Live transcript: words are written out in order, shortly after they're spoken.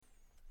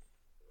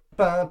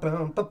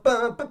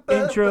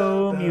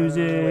Intro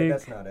music. Wait,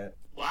 that's not it.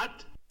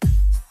 What?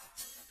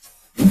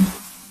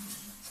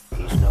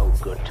 He's no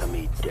good to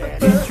me,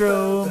 Dad.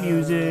 Intro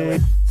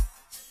music.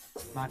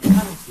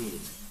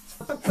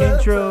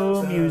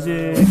 Intro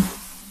music.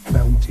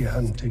 Bounty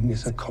hunting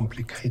is a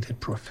complicated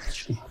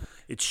profession.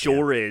 It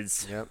sure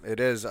is. Yep, it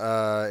is.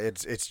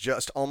 It's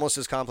just almost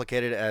as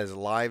complicated as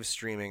live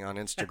streaming on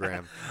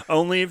Instagram.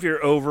 Only if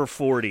you're over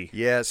 40.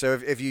 Yeah, so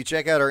if you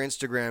check out our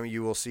Instagram,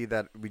 you will see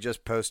that we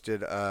just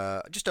posted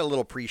just a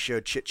little pre-show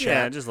chit-chat.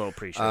 Yeah, just a little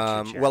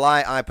pre-show chit-chat. Well,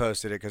 I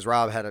posted it because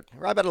Rob had a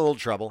little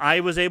trouble.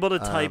 I was able to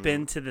type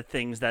into the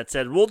things that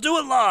said, we'll do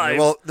it live.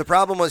 Well, the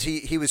problem was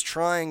he was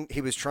trying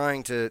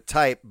to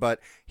type,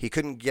 but he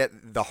couldn't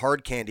get the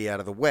hard candy out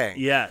of the way.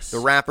 Yes. The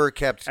wrapper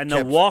kept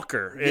the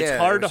walker. It's Yeah,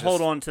 hard it to was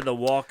hold on to the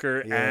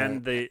walker Yeah.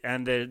 and the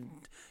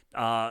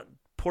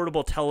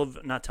portable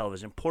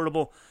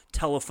portable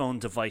telephone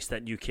device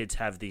that you kids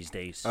have these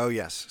days. Oh,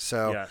 yes.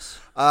 So, Yes.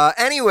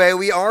 Anyway,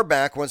 we are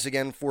back once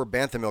again for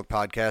Bantha Milk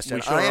Podcast, We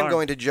and sure I am are.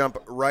 going to jump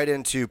right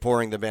into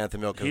pouring the Bantha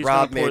Milk. 'Cause He's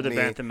Rob gonna pour made the me,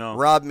 Bantha Milk.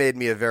 Rob made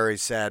me a very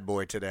sad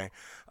boy today.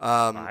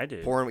 I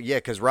did.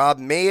 Because Rob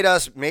made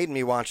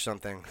me watch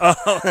something.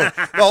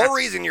 The whole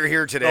reason you're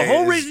here today. The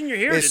whole reason you're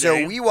here is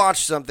today. so we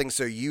watch something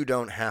so you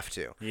don't have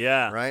to.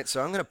 Yeah. Right.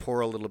 So I'm going to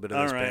pour a little bit of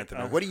All this right. Bantha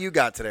Milk. What do you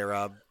got today,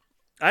 Rob?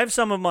 I have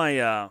some of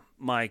my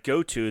my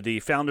go-to, the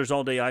Founders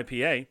All Day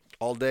IPA,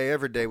 All day,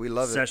 every day. We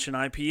love Session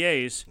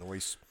IPAs. it.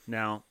 Noise.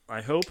 Now,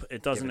 I hope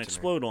it doesn't Give it to me.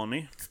 explode on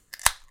me.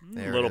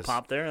 There A it little is.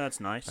 pop there. That's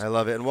nice. I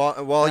love it. And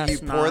while you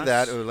That's pour nice.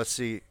 that, let's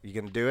see. You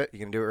can do it. You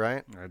can do it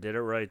right. I did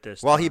it right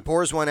this While time. he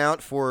pours one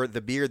out for the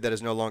beard that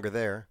is no longer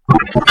there.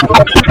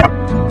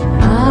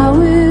 I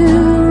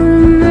will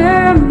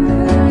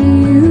remember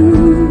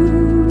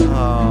you.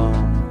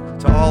 Oh,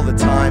 to all the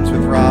times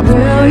with Rob.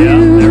 Yeah,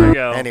 there we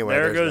go. Anyway,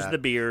 there there's goes that. the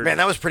beard. Man,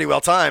 that was pretty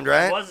well timed,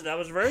 right? That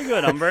was very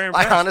good. I'm very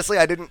impressed.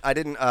 I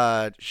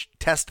didn't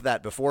test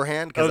that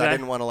beforehand because I Okay.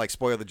 didn't want to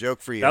spoil the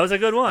joke for you. That was a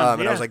good one.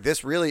 And I yeah. was like,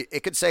 this really,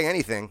 it could say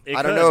anything. It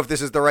I don't could. know if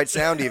this is the right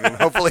sound even.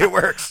 Hopefully it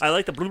works. I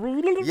like the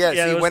Yeah, it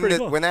see, was pretty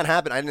cool. when that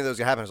happened, I didn't know that was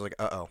going to happen. I was like,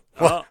 uh-oh.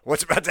 Uh-oh.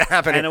 What's about to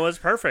happen? and it was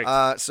perfect.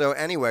 So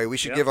anyway, we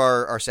should Yep. give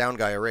our sound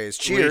guy a raise.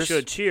 Cheers. We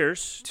should.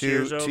 Cheers. To,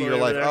 Cheers to over your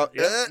life. there. Oh,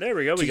 Yep, there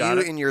we go. To We got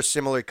you it. in your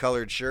similar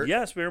colored shirt.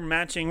 Yes, we're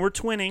matching. We're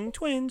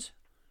twins.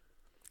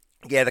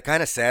 Yeah, the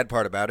kind of sad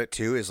part about it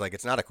too is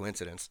it's not a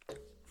coincidence.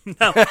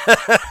 No,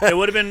 it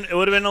would have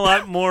been a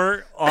lot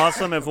more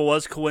awesome if it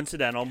was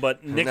coincidental.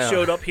 But Nick No.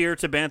 showed up here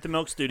to Bantha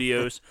Milk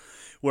Studios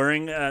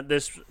wearing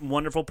this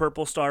wonderful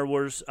purple Star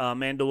Wars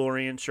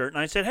Mandalorian shirt,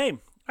 and I said, "Hey,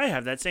 I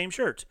have that same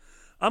shirt.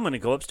 I'm going to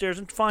go upstairs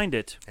and find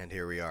it." And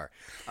here we are.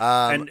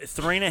 And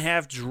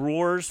 3.5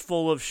 drawers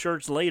full of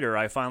shirts later,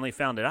 I finally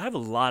found it. I have a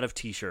lot of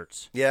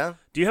T-shirts. Yeah,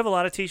 Do you have a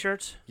lot of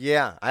T-shirts?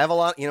 yeah. I have a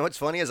lot. You know what's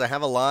funny is I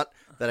have a lot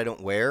that I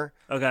don't wear,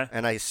 Okay.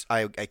 and I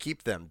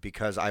keep them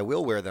because I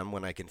will wear them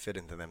when I can fit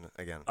into them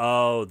again.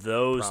 Oh,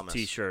 those Promise.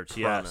 T-shirts.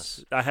 Promise.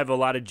 Yes, I have a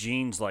lot of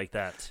jeans like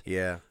that.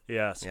 Yeah,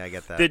 Yes. yeah, I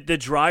get that. The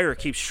dryer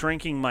keeps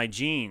shrinking my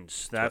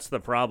jeans. That's the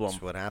problem.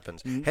 That's what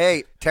happens.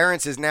 Hey,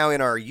 Terrence is now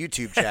in our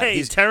YouTube chat. Hey,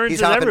 he's, Terrence he's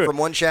is hopping everywhere. from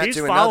one chat He's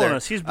to following another.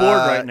 us. He's bored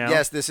right now.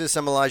 Yes, this is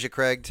some Elijah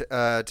Craig,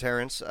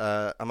 Terrence.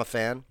 I'm a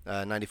fan.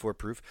 94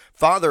 proof.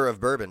 Father of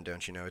bourbon,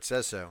 don't you know? It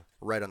says so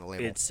right on the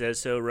label. It says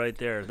so right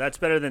there. That's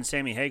better than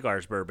Sammy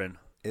Hagar's bourbon.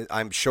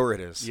 I'm sure it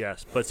is.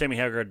 Yes, but Sammy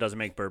Hagar doesn't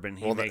make bourbon.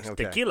 He Well, makes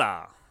okay.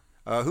 tequila,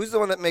 Who's the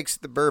one that makes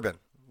the bourbon?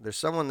 There's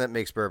someone that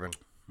makes bourbon.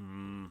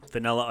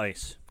 vanilla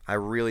ice. I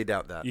really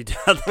doubt that. You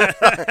doubt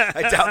that?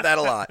 I doubt that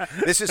a lot.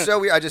 This is so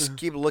weird. I just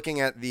keep looking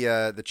at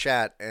the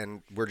chat,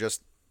 and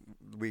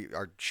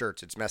our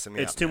shirts. It's messing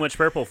me It's up. too much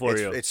purple for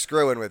It's, you. it's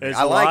screwing with me. It's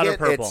I a like lot it. of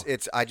purple.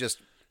 I just.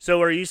 So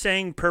are you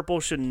saying purple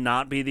should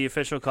not be the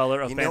official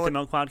color of You know Bantha what,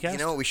 Milk Podcast? You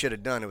know what we should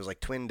have done? It was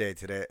like Twin Day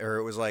today, or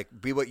it was like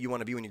be what you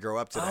want to be when you grow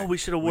up today. Oh, we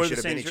should have worn the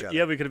should same been each shirt. other.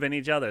 Yeah, we could have been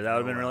each other. That would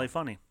have been well. really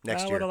funny.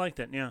 Next I year. would have liked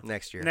it, yeah.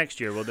 Next year. Next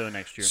year. We'll do it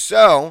next year.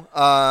 So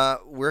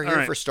we're here All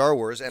right. for Star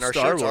Wars, and our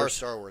Star shirts Wars. are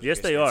Star Wars. Yes,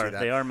 in case they you didn't are. see that.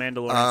 They are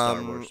Mandalorian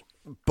Star Wars.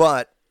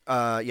 But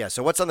yeah.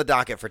 So what's on the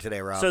docket for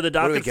today, Rob? So the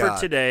What do we docket for got?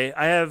 today,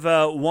 I have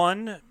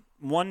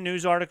one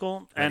news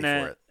article and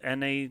Ready for a it.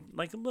 and a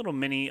little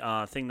mini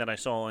thing that I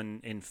saw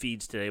in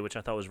feeds today, which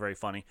I thought was very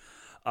funny.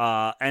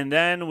 And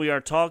then we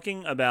are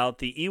talking about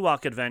the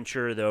Ewok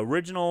Adventure, the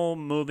original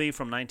movie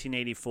from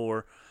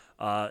 1984,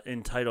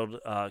 entitled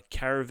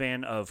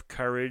 "Caravan of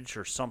Courage"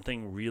 or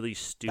something really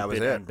stupid That was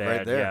it, and bad.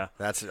 right there. Yeah.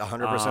 That's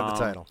 100% the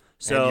title.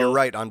 so- and you're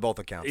right on both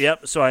accounts.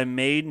 Yep. So I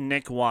made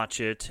Nick watch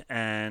it,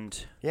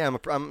 and Yeah,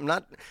 I'm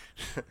not.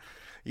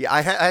 Yeah,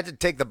 I had to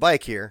take the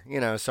bike here,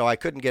 so I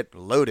couldn't get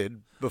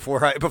loaded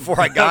before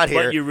I got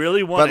here. But you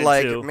really wanted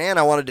But to. man,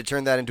 I wanted to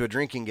turn that into a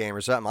drinking game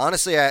or something.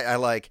 Honestly, I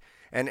like.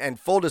 And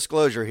full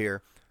disclosure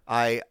here,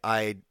 I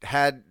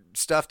had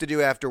stuff to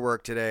do after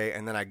work today,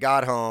 and then I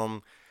got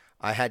home,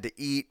 I had to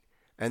eat,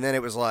 and then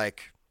it was I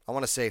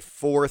want to say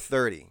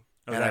 4:30,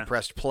 and I Okay.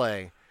 pressed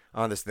play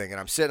on this thing, and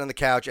I'm sitting on the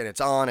couch, and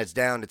it's on, it's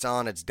down, it's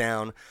on, it's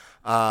down,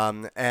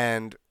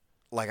 and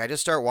I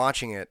just start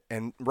watching it,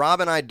 and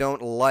Rob and I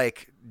don't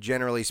like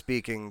generally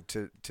speaking,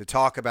 to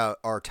talk about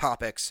our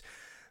topics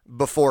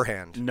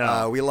beforehand.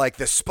 No. We like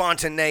the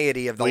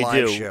spontaneity of the we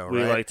live do. show.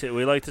 We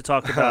right? like to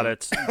talk about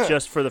it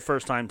just for the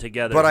first time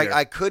together. But here.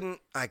 I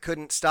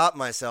couldn't stop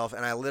myself,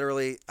 and I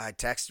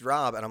texted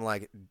Rob, and I'm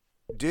like,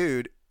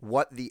 dude,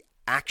 what the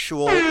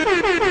actual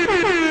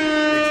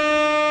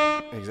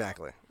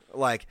exactly.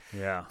 Like,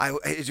 yeah.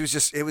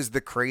 It was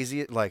the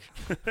craziest. Like,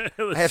 It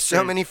was I have so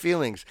crazy. many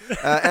feelings,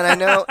 and I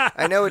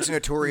know it's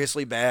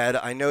notoriously bad.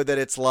 I know that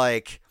it's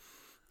like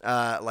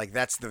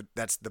that's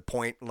the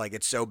point. Like,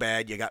 it's so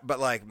bad but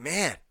like,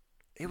 man,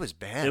 it was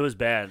bad. It was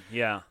bad.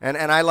 Yeah. And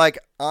I like,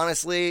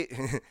 honestly,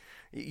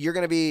 you're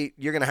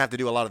gonna have to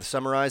do a lot of the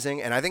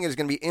summarizing, and I think it's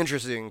gonna be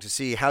interesting to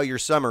see how your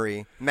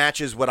summary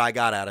matches what I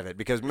got out of it,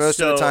 because most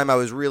of the So- time I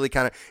was really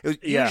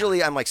Yeah.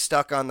 usually I'm like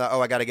stuck on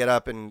I got to get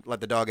up and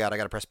let the dog out. I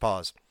got to press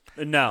pause.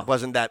 No. I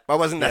wasn't that no.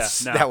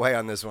 that way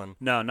on this one.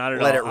 No, not at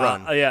all. Let it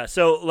run. Yeah.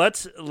 So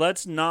let's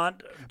not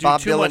do Bob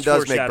too Dylan much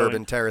does make foreshadowing.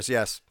 Bourbon Terrace,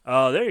 yes.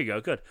 Oh, there you go.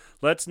 Good.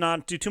 Let's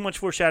not do too much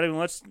foreshadowing.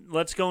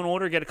 Let's go in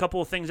order, get a couple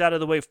of things out of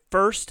the way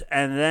first,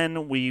 and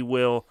then we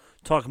will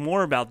talk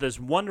more about this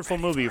wonderful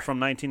movie from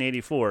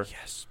 1984.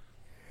 Yes.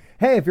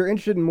 Hey, if you're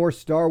interested in more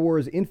Star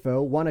Wars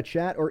info, want to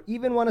chat, or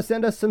even want to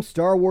send us some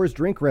Star Wars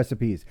drink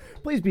recipes,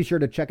 please be sure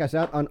to check us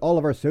out on all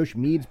of our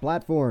social medias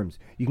platforms.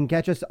 You can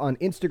catch us on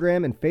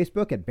Instagram and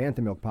Facebook at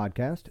Bantha Milk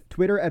Podcast,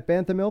 Twitter at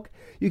Bantha Milk.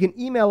 You can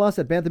email us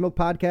at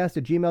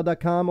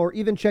banthamilkpodcast@gmail.com, or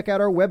even check out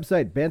our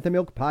website,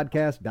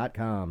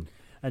 banthamilkpodcast.com.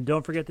 And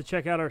don't forget to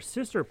check out our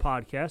sister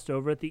podcast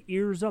over at the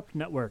Ears Up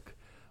Network.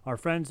 Our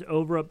friends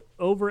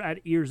over at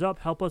Ears Up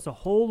help us a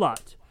whole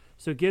lot,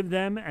 so give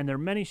them and their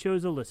many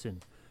shows a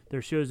listen.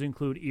 Their shows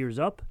include Ears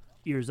Up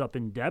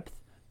in Depth,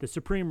 The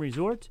Supreme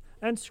Resort,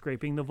 and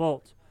Scraping the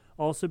Vault.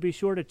 Also be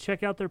sure to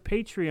check out their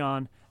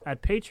Patreon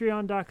at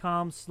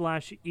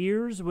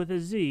patreon.com/ears with a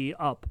Z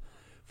up.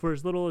 For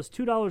as little as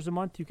 $2 a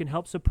month, you can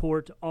help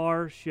support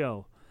our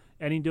show.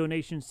 Any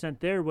donations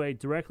sent their way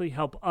directly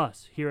help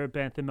us here at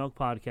Bantha Milk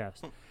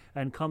Podcast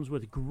and comes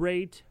with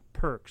great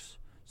perks.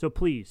 So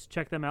please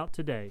check them out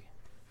today.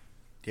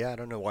 Yeah, I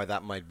don't know why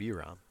that might be,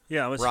 Rob.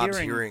 Yeah, I was Rob's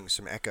hearing hearing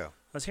some echo.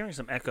 I was hearing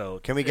some echo.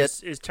 Can we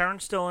get- is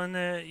Terrence still in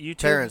the YouTube?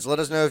 Terrence, let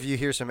us know if you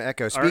hear some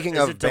echo. Speaking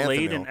is of it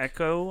delayed Bantha in Milk,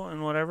 echo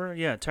and whatever?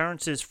 Yeah,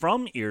 Terrence is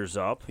from Ears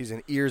Up. he's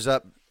an Ears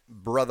Up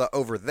brother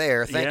over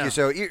there. Thank Yeah. you.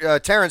 So,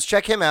 Terrence,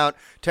 check him out.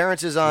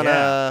 Terrence is on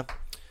Yeah.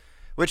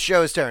 which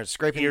show is Terrence?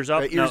 Scraping Ears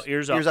Up? No,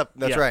 Ears Up. Ears Up.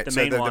 That's Yeah, right. the So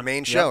main the one.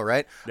 main Yep. show,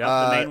 right?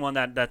 Yeah, the main one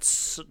that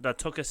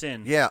took us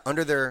in. Yeah,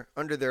 under their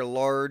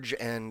large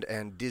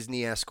and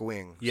Disney-esque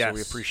wing. Yes. So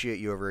we appreciate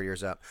you over at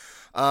Ears Up.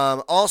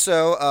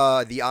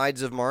 Also, the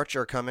Ides of March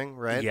are coming,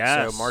 right?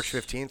 Yes. So March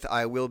 15th,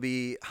 I will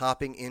be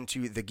hopping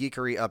into the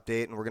Geekery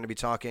update, and we're going to be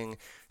talking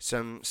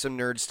some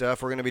nerd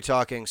stuff. We're going to be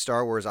talking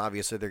Star Wars,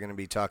 obviously. They're going to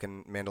be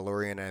talking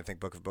Mandalorian and I think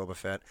Book of Boba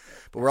Fett.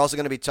 But we're also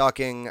going to be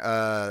talking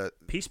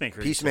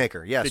Peacemaker.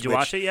 Peacemaker, yes. Did you which-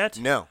 watch it yet?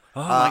 No.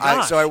 Oh, my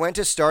gosh. So I went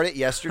to start it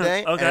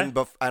yesterday, Okay.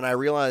 and I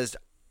realized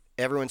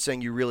everyone's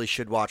saying you really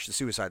should watch The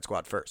Suicide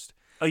Squad first.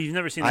 Oh, you've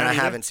never seen that And I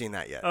either? haven't seen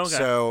that yet. Okay.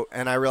 So,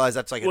 and I realize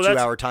that's like a Well,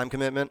 that's- 2-hour time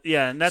commitment.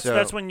 Yeah, and that's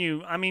So- when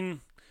you. I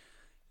mean,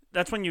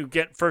 that's when you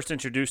get first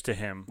introduced to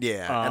him.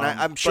 Yeah, and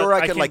I'm but sure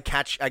I could can-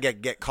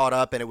 like get caught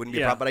up, and it wouldn't be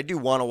a Yeah. problem. But I do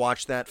want to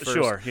watch that first.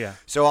 Sure, yeah.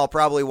 So I'll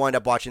probably wind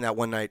up watching that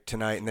one night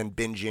tonight, and then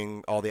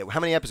binging all the. How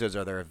many episodes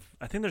are there?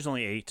 I think there's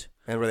only 8.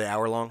 And were they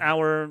hour long?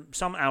 Hour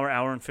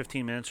and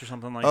 15 minutes or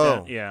something like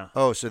Oh, that. Yeah.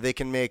 Oh, so they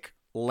can make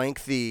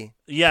lengthy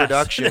Yes.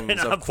 productions They're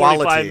of not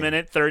quality.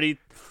 45-minute, 30,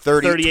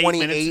 38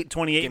 28 minutes,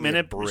 28 Give me a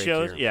minute break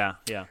shows. here.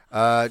 Yeah.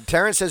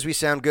 Terrence says we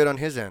sound good on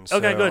his end.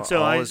 Okay, so good.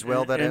 So all is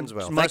well that and ends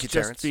well. it Thank you, must just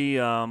Terrence. be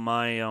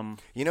my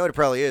You know what it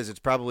probably is? It's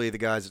probably the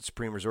guys at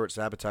Supreme Resort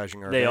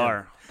sabotaging our They van.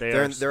 are.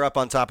 They're They're up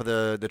on top of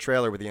the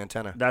trailer with the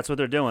antenna. That's what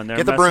they're doing. They're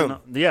Get the messing broom.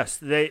 up- Yes,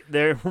 they're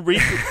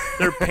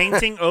they're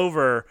painting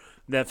over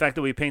the fact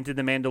that we painted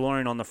the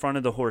Mandalorian on the front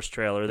of the horse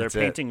trailer. They're That's it.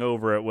 painting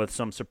over it with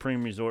some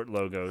Supreme Resort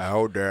logos.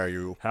 How dare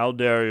you? How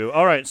dare you?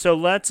 All right, so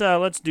let's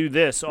do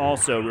this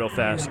also real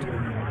fast.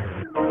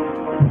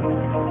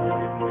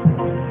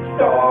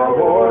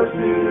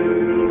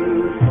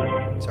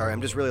 Sorry,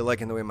 I'm just really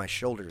liking the way my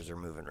shoulders are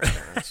moving right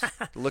now.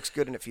 It looks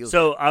good and it feels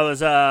So I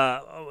was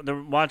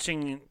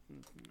watching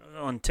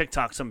on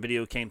TikTok, some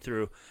video came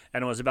through,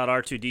 and it was about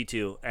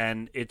R2-D2,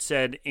 and it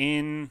said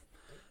in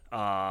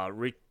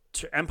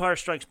Empire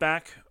Strikes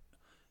Back,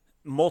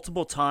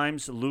 multiple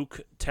times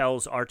Luke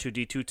tells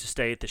R2-D2 to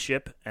stay at the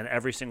ship, and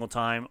every single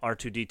time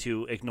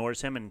R2-D2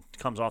 ignores him and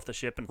comes off the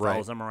ship and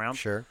follows him around.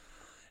 Sure.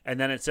 And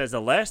then it says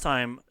the last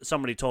time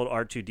somebody told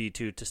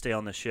R2-D2 to stay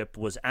on the ship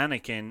was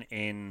Anakin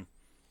in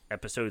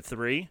Episode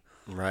 3.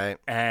 Right.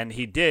 And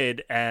he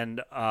did,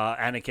 and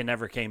Anakin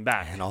never came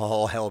back. And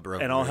all hell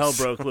broke And all hell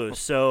broke loose.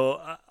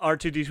 So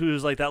R2-D2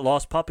 was like that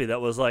lost puppy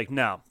that was like,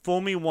 no, fool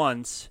me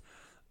once,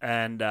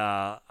 And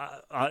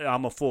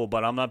I'm a fool,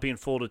 but I'm not being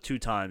fooled 2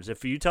 times.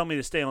 If you tell me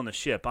to stay on the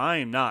ship, I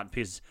am not,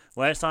 because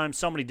last time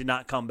somebody did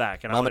not come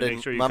back, and I want to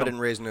make sure Mama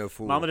didn't raise no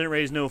fool. Mama didn't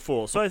raise no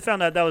fool. So I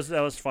found that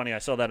was funny. I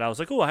saw that. And I was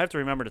like, oh, I have to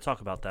remember to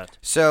talk about that.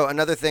 So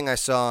another thing I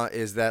saw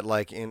is that,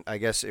 like, I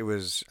guess it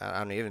was, I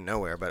don't even know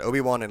where, but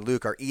Obi-Wan and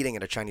Luke are eating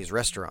at a Chinese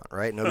restaurant,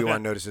 right? And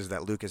Obi-Wan notices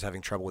that Luke is having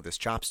trouble with his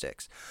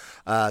chopsticks.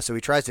 So he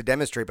tries to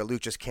demonstrate, but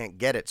Luke just can't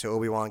get it. So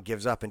Obi-Wan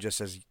gives up and just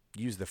says,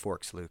 use the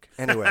forks, Luke.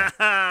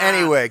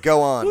 Anyway,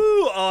 go on.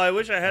 Ooh, oh, I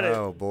wish I had it.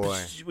 Oh, boy.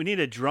 We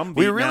need a drum beat.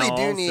 We really now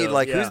do also. need,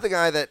 like, Yeah. who's the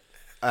guy that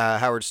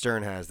Howard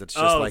Stern has that's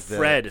just like the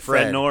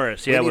Fred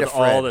Norris. We Yeah, need with a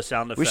Fred. all the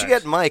sound effects. We should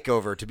get Mike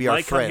over to be our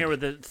Mike Fred. come here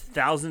with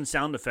 1,000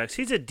 sound effects.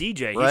 He's a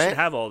DJ. He right? should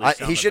have all these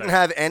sound He shouldn't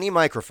effects. have any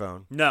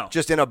microphone. No.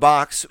 Just in a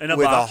box In a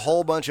with box. a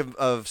whole bunch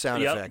of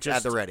sound Yep, effects just,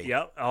 at the ready.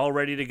 Yep, all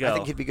ready to go. I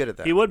think he'd be good at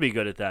that. He would be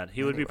good at that.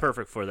 He would be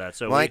perfect for that.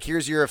 So Mike,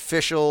 here's your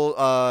official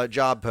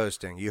job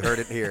posting. You heard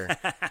it here.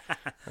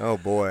 Oh,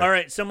 boy. All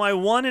right, so my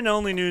one and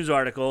only news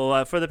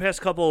article. For the past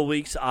couple of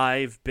weeks,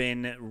 I've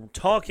been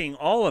talking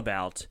all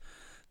about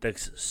the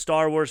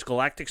Star Wars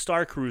Galactic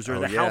Star Cruiser,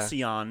 the yeah.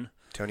 Halcyon.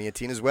 Tony and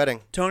Tina's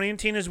wedding. Tony and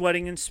Tina's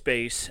wedding in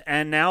space,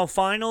 and now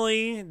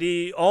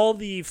finally all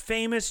the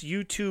famous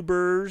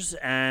YouTubers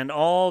and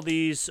all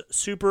these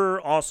super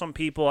awesome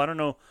people. I don't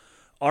know,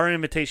 our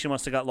invitation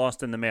must have got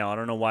lost in the mail. I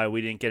don't know why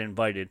we didn't get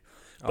invited,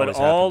 but Always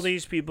all happens.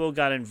 these people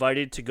got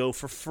invited to go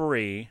for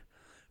free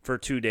for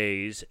 2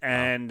 days,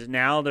 and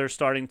now they're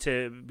starting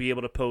to be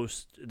able to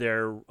post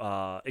their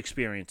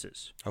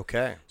experiences.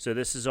 Okay. So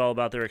this is all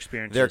about their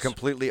experiences. Their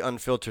completely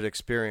unfiltered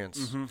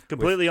experience.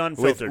 completely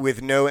unfiltered.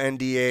 With no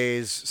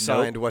NDAs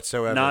signed Nope,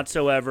 whatsoever. Not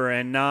so ever,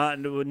 and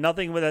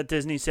nothing with that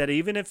Disney said.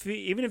 Even if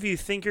you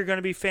think you're going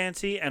to be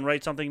fancy and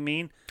write something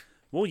mean,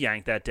 we'll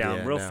yank that down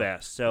Yeah, real no.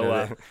 fast. So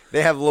No,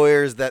 they have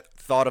lawyers that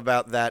thought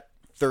about that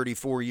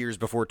 34 years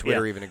before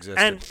Twitter even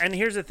existed. And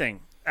here's the thing.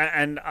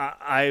 And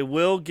I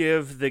will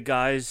give the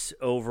guys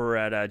over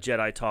at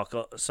Jedi Talk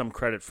some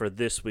credit for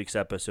this week's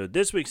episode.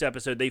 This week's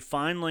episode, they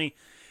finally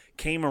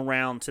came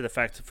around to the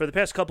fact, for the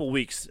past couple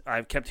weeks,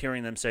 I've kept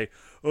hearing them say,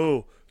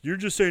 oh, you're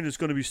just saying it's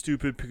going to be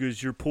stupid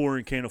because you're poor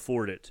and can't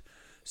afford it.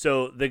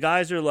 So the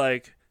guys are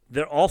like,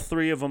 they're all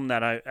 3 of them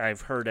that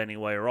I've heard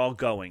anyway are all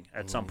going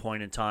at some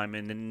point in time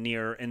in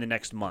the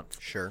next month.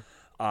 Sure.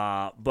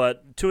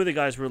 But 2 of the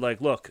guys were like,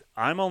 look,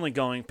 I'm only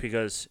going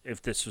because,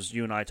 if this was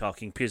you and I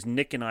talking, because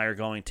Nick and I are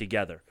going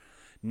together.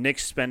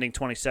 Nick's spending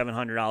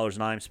 $2,700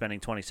 and I'm spending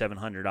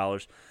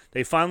 $2,700.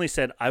 They finally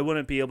said I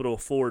wouldn't be able to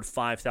afford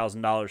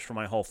 $5,000 for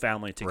my whole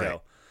family to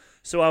go.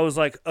 So I was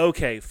like,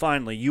 okay,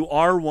 finally, you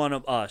are one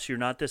of us. You're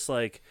not this,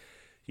 like,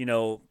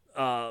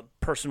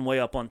 person way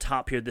up on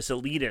top here, this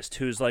elitist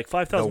who's like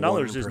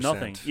 $5,000 is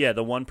nothing. Yeah,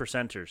 the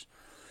 1%ers.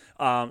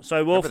 So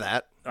I will. Remember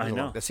that? I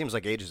know. That seems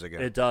like ages ago.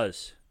 It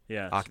does.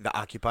 Yeah. The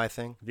Occupy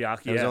thing? The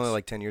That was yes. only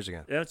like 10 years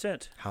ago. That's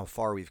it. How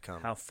far we've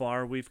come. How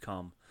far we've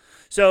come.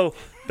 So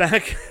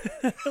back,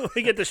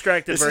 we get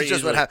distracted This very is just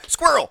easily. what happened.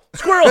 Squirrel!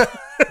 Squirrel.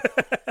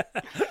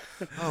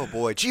 Oh,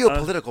 boy.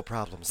 Geopolitical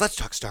problems. Let's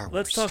talk Star Wars.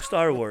 Let's talk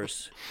Star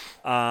Wars.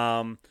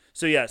 So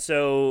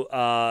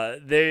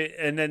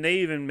they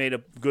even made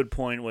a good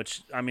point,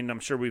 which, I mean,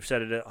 I'm sure we've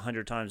said it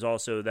 100 times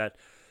also, that,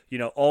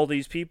 all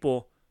these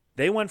people,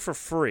 they went for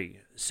free.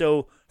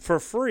 So for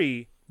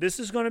free, this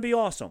is going to be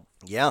awesome.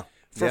 Yeah.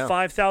 For yeah.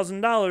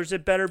 $5,000,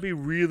 it better be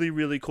really,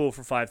 really cool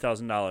for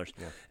 $5,000.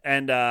 Yeah.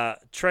 And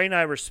Trey and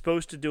I were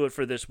supposed to do it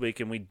for this week,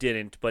 and we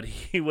didn't. But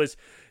he was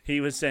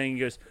saying, he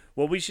goes,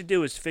 what we should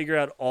do is figure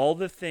out all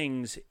the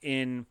things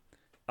in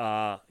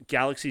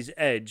Galaxy's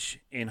Edge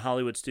in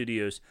Hollywood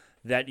Studios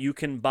that you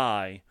can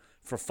buy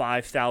for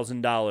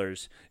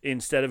 $5,000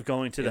 instead of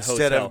going to the hotel.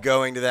 Instead of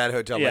going to that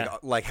hotel, Yeah.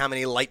 like how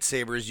many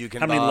lightsabers you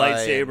can buy. How many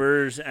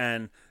lightsabers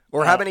and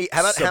Or how many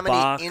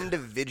Sabacc.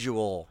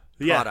 individual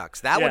Yeah. products?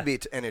 That Yeah. would be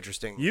an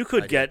interesting. You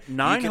could idea. get You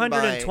can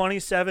buy-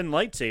 927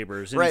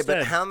 lightsabers Right, instead.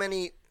 but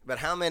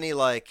how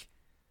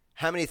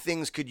many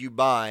things could you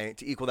buy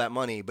to equal that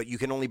money? But you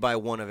can only buy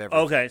one of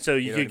everything. Okay, so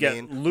you know could what get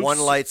I mean? Luke's, one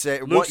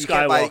lightsaber. Luke you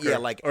can't buy,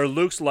 Skywalker, or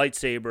Luke's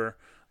lightsaber.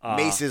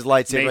 Mace's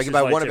lightsaber. You Mace's can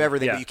buy one of lightsaber,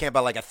 everything, yeah. but you can't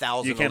buy like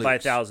 1,000. You can't of buy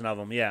Luke's. 1,000 of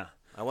them, yeah.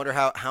 I wonder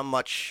how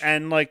much.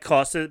 And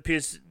cost it,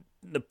 because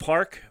the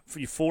park, for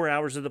 4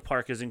 hours of the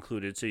park is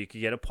included, so you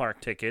could get a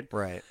park ticket,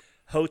 Right.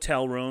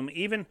 hotel room,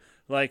 even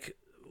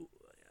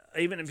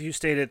if you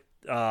stayed at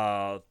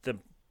the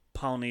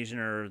Polynesian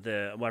or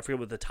I forget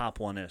what the top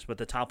one is, but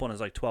the top one is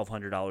like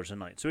 $1,200 a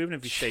night. So even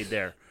if you stayed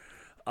there,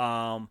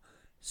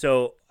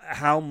 so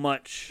how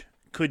much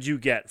could you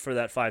get for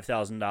that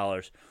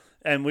 $5,000?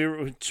 And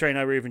Trey and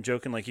I were even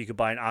joking, like, you could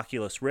buy an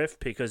Oculus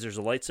Rift because there's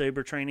a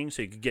lightsaber training,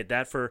 so you could get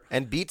that for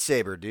And Beat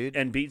Saber, dude.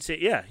 and Beat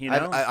Saber. Yeah, you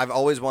know. I've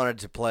always wanted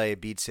to play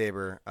Beat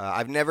Saber.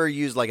 I've never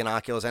used like an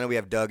Oculus. I know we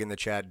have Doug in the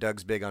chat.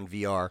 Doug's big on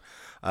VR.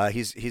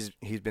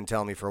 He's been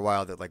telling me for a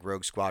while that like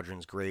Rogue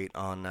Squadron's great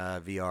on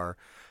VR.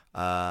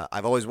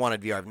 I've always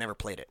wanted VR. I've never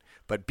played it,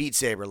 but Beat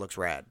Saber looks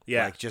rad.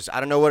 Yeah. Like I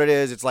don't know what it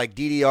is. It's like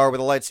DDR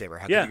with a lightsaber.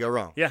 How Yeah. could you go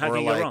wrong? Yeah, how or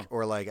can you go like, wrong?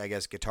 Or like I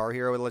guess Guitar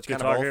Hero with a lightsaber.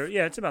 Guitar Hero.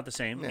 Yeah, it's about the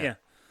same. Yeah.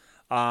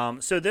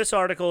 So this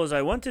article is,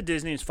 I went to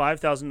Disney's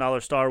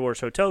 $5,000 Star Wars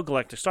Hotel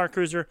Galactic Star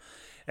Cruiser,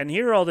 and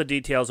here are all the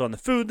details on the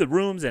food, the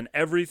rooms, and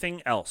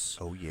everything else.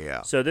 Oh,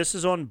 yeah. So this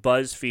is on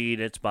BuzzFeed.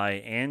 It's by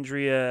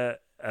Andrea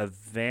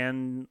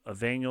Evangelson.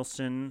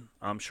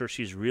 I'm sure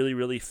she's really,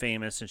 really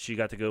famous, and she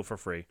got to go for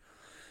free.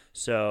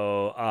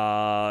 So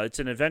it's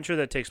an adventure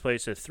that takes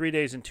place at 3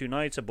 days and 2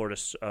 nights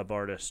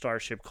aboard a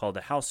starship called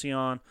the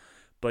Halcyon.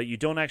 But you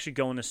don't actually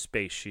go into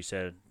space, she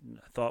said.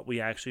 I thought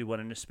we actually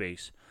went into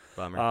space.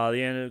 Bummer.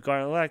 The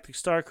Galactic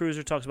Star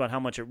Cruiser talks about how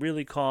much it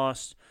really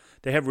costs.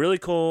 They have really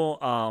cool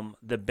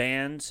the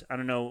bands. I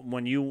don't know,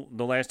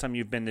 the last time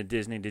you've been to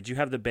Disney, did you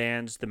have the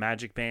bands, the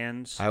magic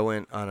bands? I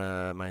went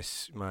on my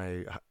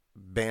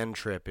band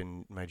trip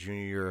in my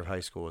junior year of high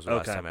school was the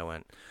last time I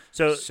went.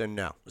 So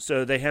no.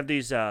 So they have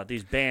these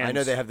bands. I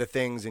know they have the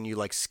things, and you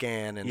like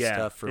scan and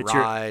stuff for it's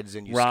rides,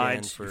 and you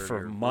rides scan for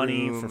your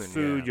money, room for and,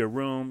 food, your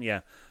room.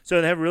 Yeah. So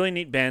they have a really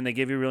neat band. They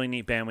give you a really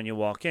neat band when you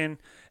walk in,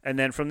 and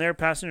then from there,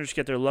 passengers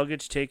get their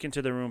luggage taken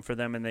to the room for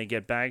them, and they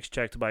get bags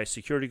checked by a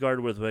security guard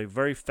with a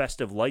very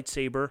festive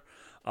lightsaber.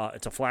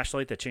 It's a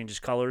flashlight that changes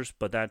colors,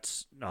 but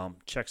that's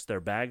checks their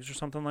bags or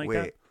something like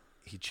that. Wait,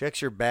 he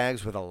checks your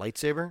bags with a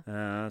lightsaber?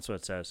 That's what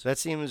it says. That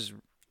seems.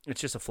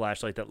 It's just a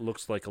flashlight that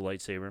looks like a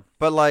lightsaber.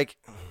 But like,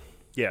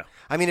 yeah.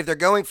 I mean, if they're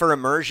going for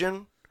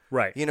immersion,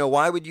 right?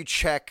 Why would you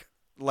check?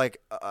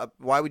 Like,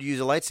 why would you use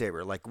a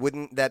lightsaber? Like,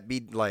 wouldn't that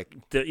be like?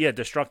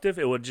 Destructive.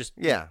 It would just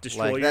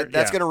destroy like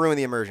that's your. going to ruin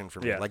the immersion for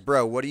me. Yeah. Like,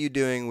 bro, what are you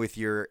doing with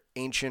your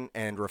ancient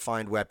and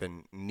refined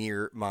weapon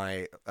near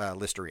my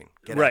Listerine?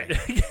 Get out of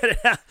here. Get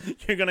it out.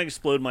 You're going to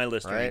explode my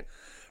Listerine. Right.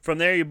 From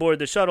there, you board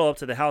the shuttle up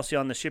to the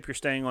Halcyon. The ship you're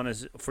staying on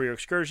is for your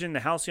excursion. The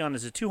Halcyon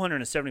is a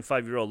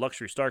 275-year-old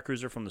luxury star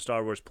cruiser from the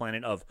Star Wars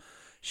planet of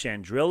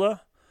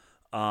Chandrila.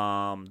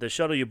 The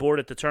shuttle you board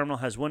at the terminal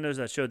has windows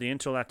that show the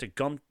intergalactic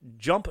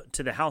jump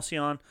to the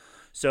Halcyon.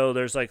 So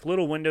there's like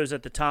little windows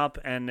at the top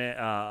and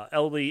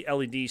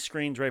LED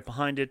screens right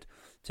behind it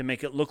to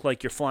make it look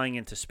like you're flying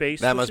into space.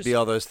 That must be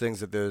all those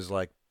things that those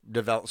like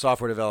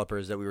software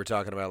developers that we were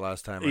talking about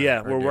last time.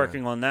 We're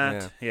working on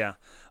that. Yeah.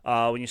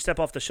 When you step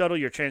off the shuttle,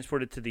 you're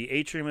transported to the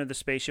atrium of the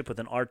spaceship with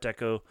an Art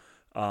Deco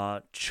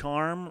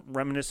charm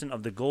reminiscent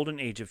of the golden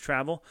age of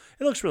travel.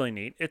 It looks really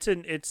neat. It's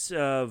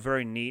a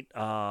very neat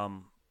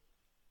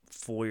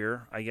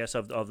foyer, I guess,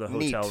 of the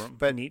hotel room.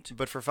 But neat.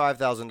 But for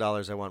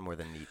 $5,000, I want more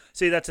than neat.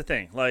 See, that's the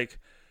thing. Like,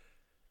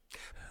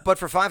 but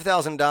for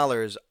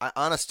 $5,000,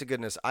 honest to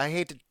goodness,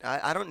 I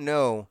don't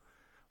know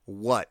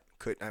what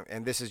could,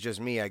 and this is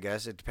just me, I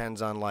guess. It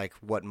depends on like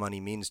what money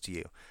means to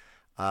you.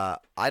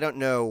 I don't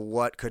know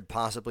what could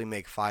possibly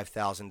make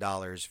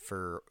 $5,000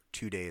 for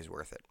 2 days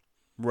worth it.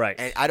 Right.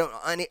 And I don't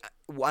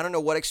know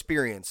what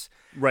experience.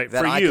 Right.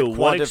 That for I you, could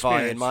what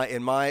quantify experience?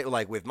 in my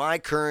like with my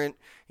current,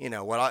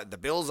 the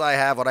bills I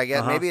have, what I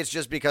get. Maybe it's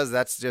just because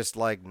that's just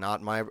like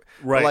not my right.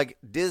 But like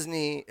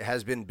Disney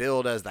has been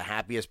billed as the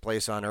happiest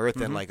place on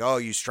earth, and like, oh,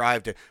 you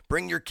strive to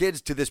bring your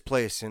kids to this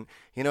place, and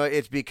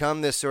it's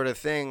become this sort of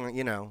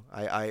thing.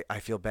 I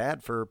feel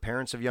bad for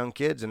parents of young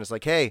kids, and it's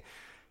like, hey,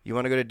 you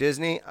want to go to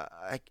Disney?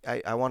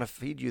 I want to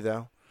feed you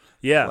though.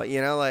 Yeah.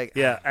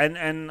 Yeah,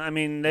 and I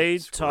mean they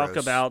talk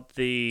gross. about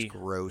the It's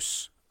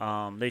gross.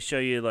 They show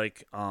you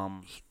like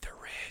Eat the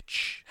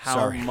rich.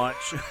 how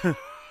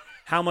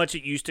much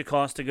it used to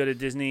cost to go to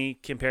Disney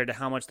compared to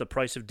how much the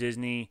price of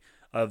Disney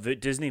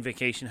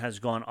vacation has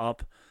gone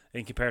up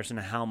in comparison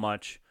to how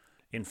much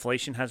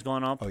inflation has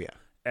gone up. Oh yeah.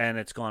 And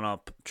it's gone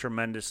up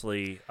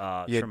tremendously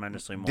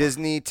tremendously more.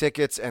 Disney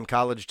tickets and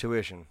college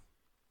tuition.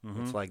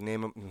 It's like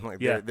name them. Like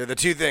they're the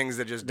two things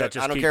that just I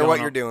don't keep care what going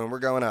you're up. doing. We're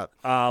going up.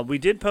 We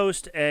did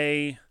post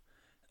I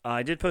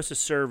did post a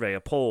survey, a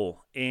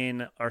poll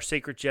in our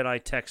Sacred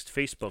Jedi Text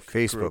Facebook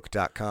group.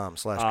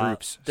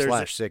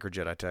 Facebook.com/groups/Sacred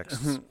Jedi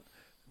Texts.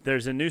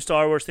 There's a new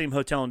Star Wars themed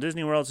hotel in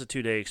Disney World. It's a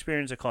 2-day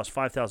experience. It costs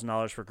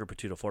 $5,000 for a group of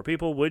 2 to 4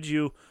 people. Would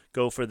you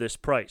go for this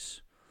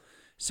price?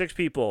 6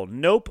 people,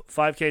 nope.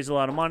 $5K is a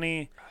lot of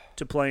money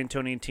to play in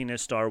Tony and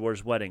Tina's Star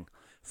Wars wedding.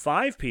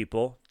 5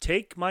 people,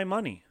 take my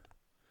money.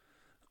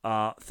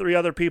 3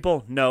 other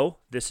people, no,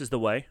 this is the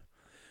way.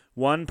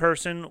 1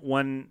 person,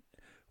 when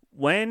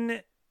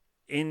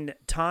in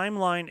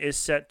timeline is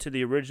set to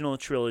the original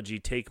trilogy,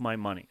 take my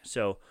money.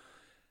 So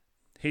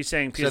he's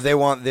saying... So they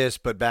want this,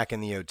 but back in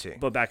the OT.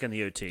 But back in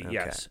the OT, Okay.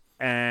 yes.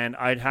 And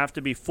I'd have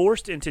to be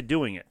forced into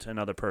doing it,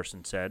 another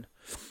person said.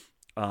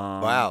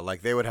 Wow,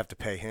 like they would have to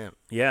pay him.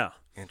 Yeah.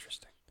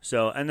 Interesting.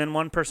 So, and then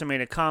one person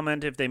made a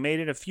comment, if they made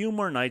it a few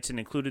more nights and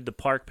included the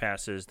park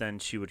passes, then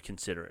she would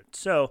consider it.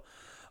 So...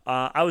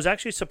 I was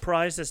actually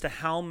surprised as to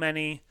how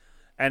many,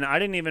 and I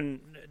didn't even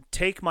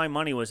take my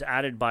money was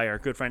added by our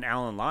good friend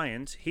Alan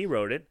Lyons. He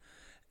wrote it,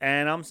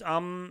 and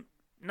I'm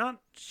not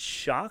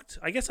shocked.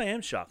 I guess I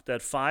am shocked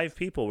that 5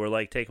 people were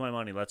like, "Take my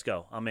money, let's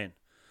go, I'm in."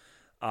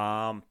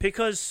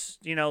 Because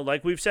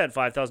like we've said,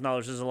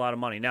 $5,000 is a lot of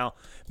money. Now,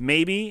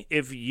 maybe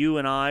if you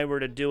and I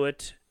were to do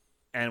it,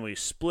 and we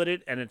split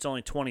it, and it's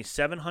only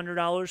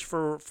 $2,700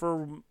 for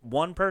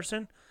one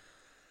person.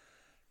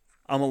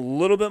 I'm a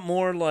little bit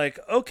more like,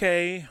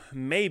 okay,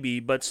 maybe,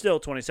 but still,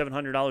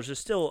 $2,700 is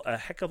still a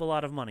heck of a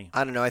lot of money.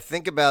 I don't know. I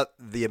think about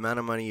the amount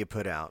of money you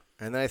put out,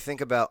 and then I think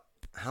about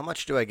how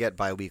much do I get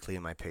biweekly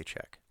in my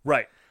paycheck,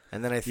 Right.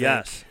 and then I think,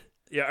 Yes.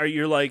 Yeah.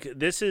 You're like,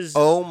 this is.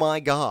 oh my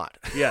God.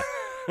 Yeah.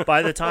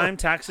 By the time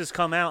taxes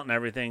come out and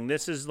everything,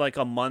 this is like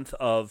a month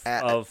of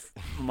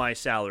my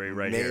salary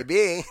right here.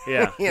 Maybe.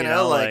 Yeah, you you know,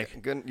 know,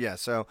 like good. Yeah.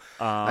 So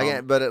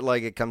again, but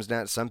it comes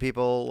down. Some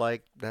people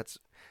like that's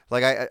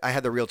like I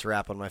had the Realtor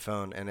app on my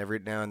phone, and every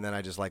now and then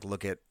I just like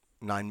look at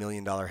 $9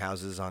 million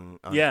houses on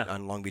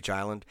Long Beach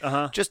Island,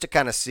 just to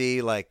kind of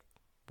see like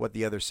what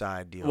the other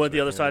side deals. What the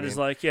with, other you know side what I is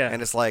mean? like, yeah.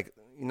 And it's like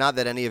not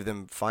that any of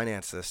them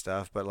finance this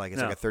stuff, but like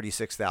it's No. like a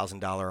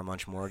 $36,000 a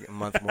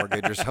month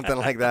mortgage or something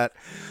like that.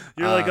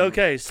 You're like,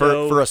 okay,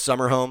 so for a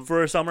summer home.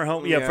 for a summer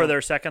home, yeah, Yeah. for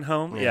their second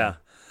home, yeah.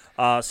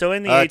 So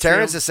in the atrium,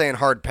 Terrence is saying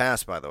hard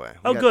pass, by the way.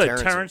 We oh, got good,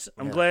 Terrence.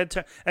 I'm yeah.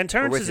 glad. And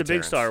Terrence with is you, a big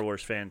Terrence. Star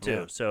Wars fan too,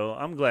 Yeah. so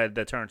I'm glad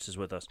that Terrence is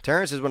with us.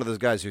 Terrence is one of those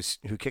guys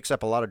who kicks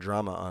up a lot of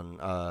drama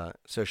on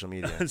social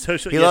media. He Yes,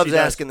 loves he does.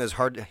 asking those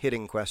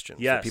hard-hitting questions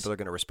Yes. that people are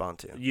going to respond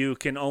to. You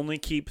can only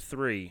keep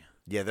 3.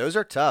 Yeah, those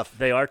are tough.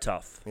 They are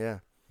tough. Yeah,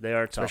 They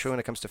are tough. especially when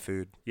it comes to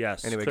food.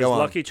 Yes. Anyway, 'cause go on.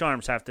 Lucky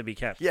Charms have to be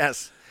kept.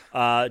 Yes.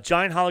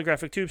 Giant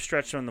holographic tubes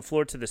stretched from the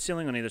floor to the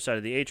ceiling on either side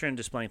of the atrium,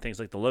 displaying things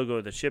like the logo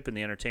of the ship and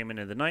the entertainment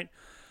of the night.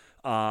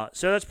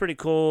 So that's pretty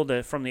cool.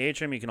 From the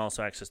atrium, you can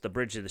also access the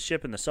bridge of the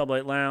ship and the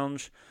sublight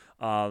lounge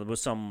with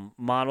some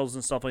models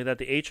and stuff like that.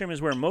 The atrium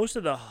is where most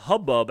of the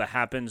hubbub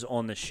happens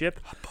on the ship,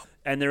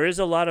 and there is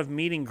a lot of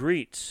meet and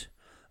greets.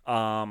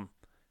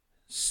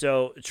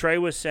 So Trey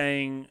was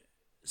saying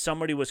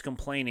somebody was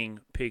complaining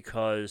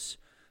because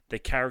the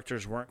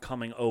characters weren't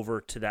coming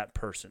over to that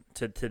person,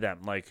 to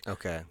them. Like,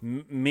 Okay.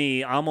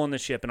 me, I'm on the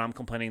ship, and I'm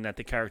complaining that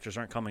the characters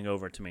aren't coming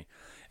over to me.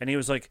 And he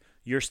was like,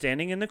 you're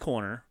standing in the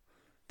corner.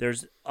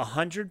 There's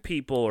 100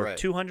 people or Right.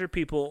 200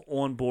 people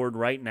on board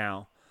right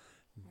now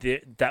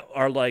that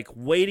are, like,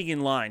 waiting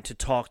in line to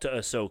talk to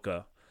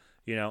Ahsoka,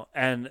 you know,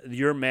 and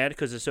you're mad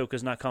because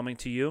Ahsoka's not coming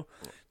to you.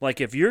 Like,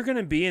 if you're going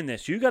to be in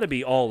this, you got to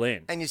be all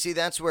in. And you see,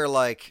 that's where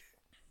like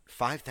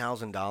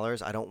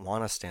 $5,000. I don't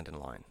want to stand in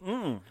line.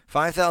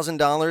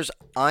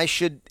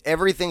 $5,000.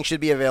 Everything should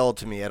be available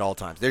to me at all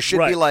times. There should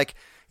be Right. like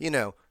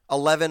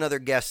 11 other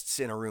guests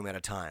in a room at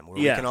a time where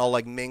Yeah. we can all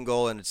like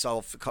mingle and it's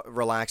all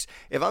relax.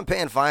 If I'm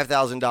paying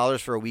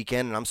 $5,000 for a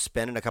weekend and I'm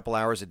spending a couple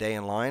hours a day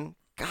in line,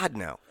 God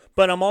no.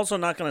 But I'm also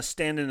not going to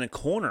stand in a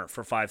corner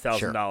for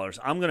 $5,000.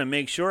 I'm going to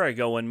make sure I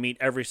go and meet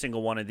every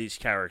single one of these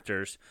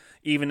characters,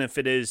 even if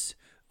it is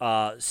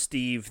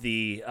Steve,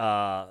 the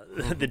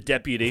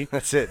deputy.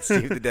 That's it,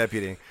 Steve the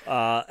deputy.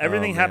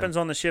 Everything man. happens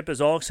on the ship is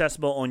all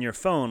accessible on your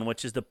phone,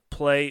 which is the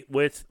Play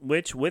with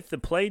the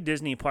Play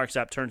Disney Parks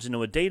app turns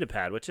into a data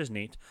pad, which is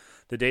neat.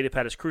 The data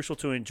pad is crucial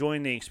to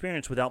enjoying the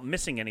experience without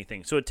missing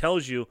anything. So it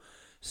tells you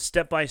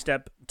step by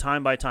step,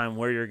 time by time,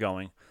 where you're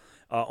going.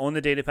 On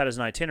the data pad is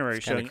an itinerary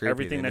It's kinda showing creepy.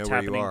 everything They that's know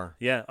where you happening. are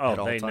Yeah. at Oh,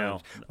 all they times.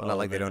 know. Well, not Oh,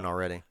 like they don't know.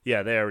 already.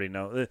 Yeah, they already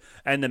know.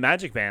 And the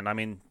Magic Band, I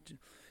mean,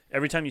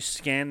 every time you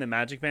scan the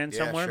Magic Band Yeah,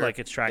 somewhere, sure. like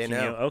it's tracking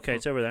They you. know. Okay,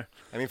 it's over there.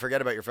 I mean,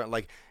 forget about your phone.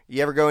 Like,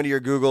 you ever go into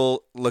your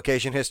Google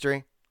location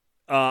history?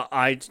 No,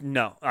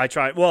 I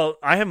tried. Well,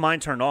 I have mine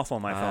turned off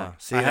on my phone.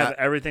 see, I have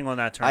everything on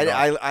that turned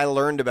off. I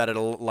learned about it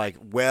like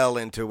well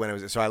into when it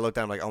was. So I looked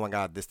down, like, oh my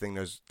god, this thing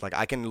knows. Like,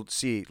 I can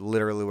see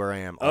literally where I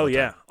am. All Oh, the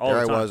yeah, time. all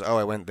there the I time. was. Oh,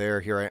 I went there.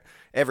 Here I.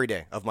 Every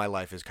day of my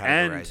life is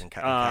categorized and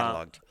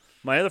cataloged.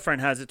 My other friend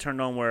has it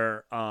turned on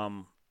where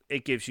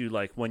it gives you,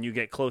 like, when you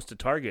get close to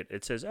Target,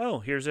 it says, "Oh,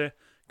 here's a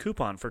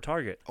coupon for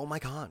Target." Oh my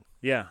god,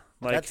 Yeah,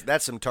 like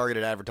that's some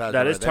targeted advertising. that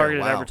right is there.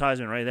 targeted Wow.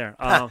 advertisement right there.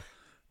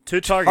 To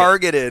Target.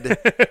 Targeted.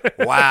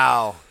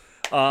 Wow.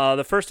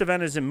 The first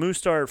event is in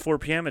Moostar at 4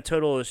 p.m. A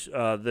total is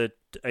a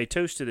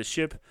toast to the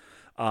ship.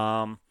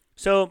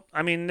 So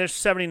I mean, there's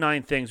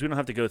 79 things. We don't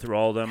have to go through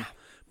all of them,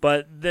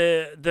 but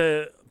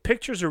the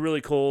pictures are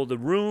really cool. The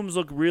rooms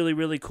look really,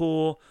 really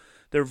cool.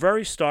 They're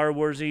very Star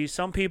Warsy.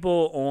 Some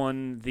people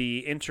on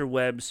the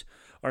interwebs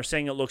are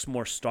saying it looks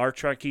more Star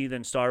Trekky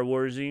than Star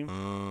Warsy.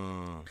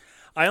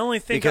 I only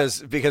think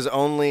Because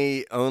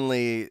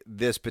only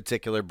this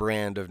particular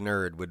brand of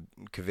nerd would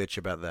kvetch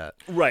about that.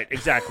 right,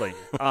 exactly.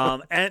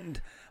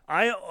 And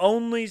I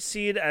only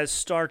see it as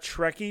Star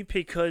Trekky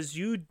because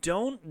you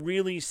don't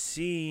really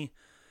see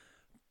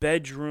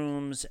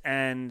bedrooms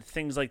and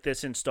things like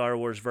this in Star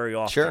Wars very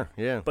often. Sure,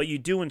 yeah. But you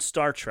do in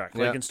Star Trek.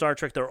 Like Yeah. in Star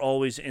Trek, they're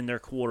always in their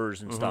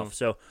quarters and stuff.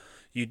 So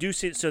you do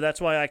see it. So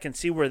that's why I can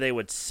see where they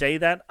would say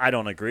that. I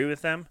don't agree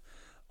with them.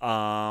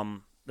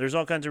 There's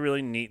all kinds of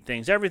really neat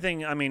things.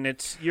 Everything. I mean,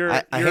 it's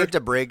I hate to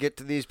break it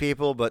to these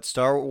people, but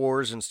Star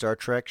Wars and Star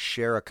Trek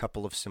share a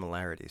couple of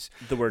similarities.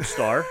 the word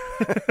star.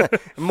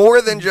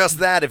 More than just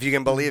that, if you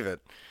can believe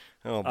it.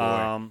 Oh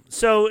boy.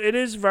 So it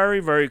is very,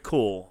 very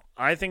cool.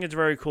 I think it's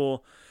very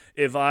cool.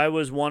 If I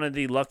was one of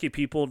the lucky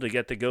people to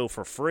get to go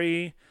for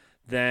free,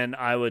 then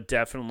I would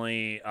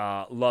definitely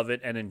love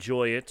it and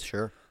enjoy it.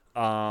 Sure.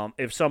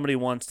 If somebody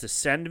wants to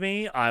send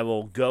me, I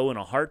will go in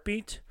a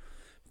heartbeat.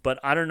 But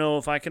I don't know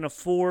if I can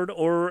afford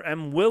or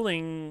am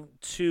willing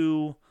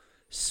to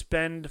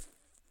spend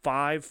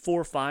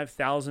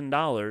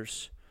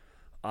 $5,000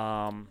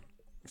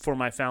 for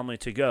my family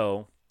to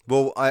go.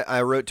 Well,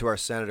 I wrote to our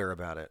senator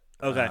about it.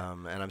 Okay.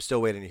 And I'm still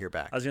waiting to hear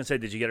back. I was going to say,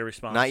 did you get a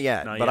response? Not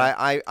yet, but yet.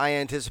 I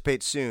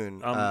anticipate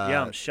soon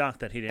I'm shocked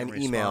that he didn't an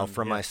respond. email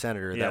from Yeah. my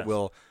senator Yes. that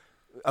will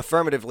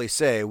affirmatively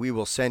say, we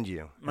will send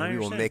you, I and we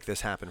will understand. make this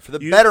happen for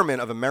the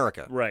betterment of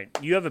America. Right.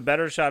 You have a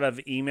better shot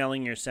of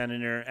emailing your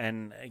senator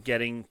and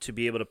getting to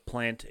be able to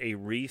plant a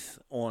wreath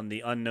on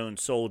the unknown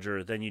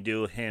soldier than you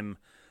do him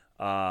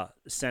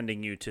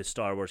sending you to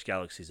Star Wars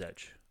Galaxy's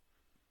Edge.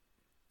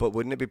 But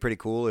wouldn't it be pretty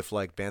cool if,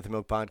 like, Bantha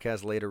Milk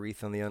Podcast laid a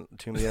wreath on the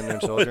Tomb of the Unknown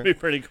That Soldier? would be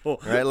pretty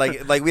cool. Right?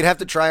 Like we'd have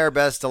to try our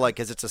best to, like,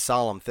 because it's a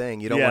solemn thing.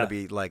 You don't Yeah. want to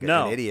be, like,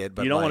 No, an idiot.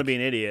 But you don't want to like, be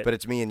an idiot. But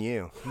it's me and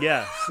you.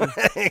 Yes.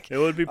 It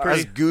would be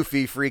pretty. Us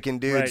goofy freaking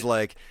dudes, Right.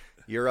 like,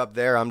 you're up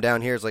there, I'm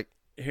down here. It's like,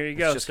 Here you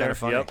go. just kinda sir.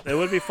 funny. Yep, it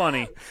would be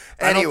funny.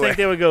 I don't Anyway. think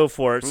they would go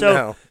for it. So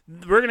No.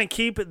 we're going to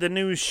keep the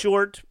news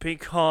short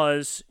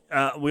because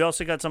we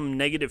also got some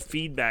negative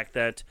feedback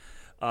that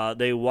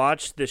they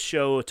watched the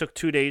show. It took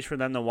 2 days for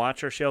them to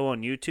watch our show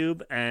on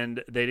YouTube,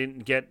 and they didn't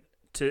get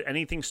to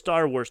anything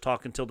Star Wars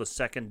talk until the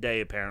second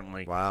day,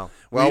 apparently. wow.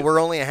 Well, we're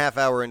only a half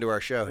hour into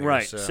our show here.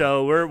 Right. So,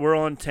 So we're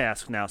on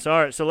task now. So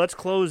all right. So let's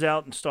close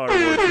out in Star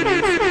Wars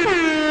news.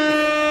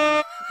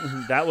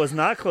 That was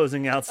not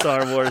closing out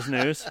Star Wars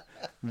news.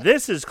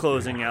 This is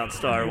closing out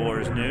Star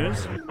Wars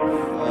news.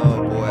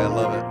 oh, boy, I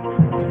love it.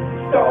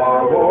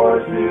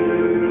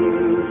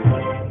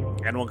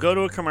 And we'll go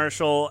to a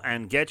commercial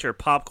and get your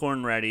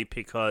popcorn ready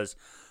because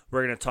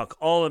we're going to talk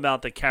all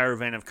about the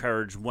Caravan of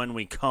Courage when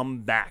we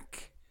come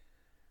back.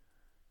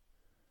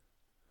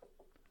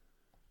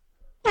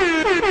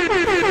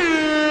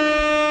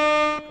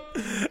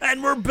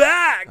 And we're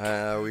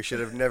back. We should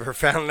have never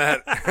found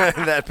that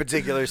that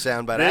particular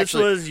soundbite. This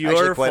Actually, was your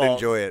actually quite fault.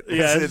 enjoy it.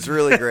 Yes. It's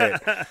really great.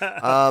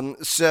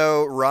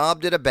 So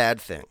Rob did a bad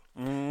thing,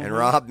 Mm-hmm. and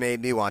Rob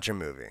made me watch a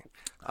movie.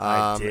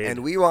 I did.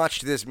 And we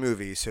watched this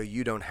movie, so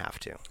you don't have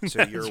to.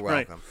 So you're That's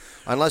right. welcome.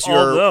 Unless you're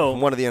Although-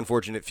 one of the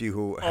unfortunate few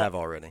who have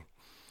already.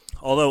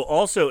 Although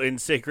also in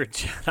Sacred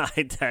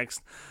Jedi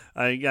text,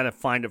 I got to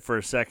find it for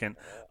a second.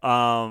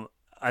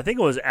 I think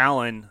it was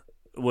Alan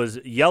was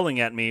yelling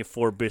at me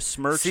for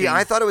besmirching. See,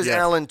 I thought it was Yes.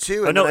 Alan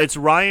too. Oh, and no, then it's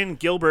Ryan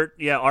Gilbert.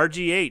 Yeah,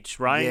 RGH.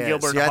 Ryan yeah,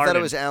 Gilbert see, I thought it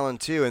Hardin. was Alan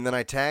too, and then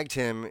I tagged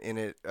him in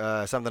it.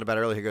 Something about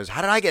it earlier. He goes,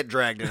 "How did I get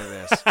dragged into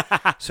this?"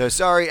 So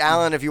sorry,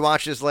 Alan, if you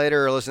watch this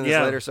later or listen to this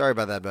Yeah. later. Sorry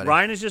about that, buddy.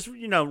 Ryan is just,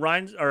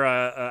 Ryan's or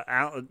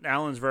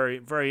Alan's very,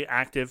 very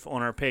active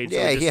on our page. so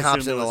Yeah, we just he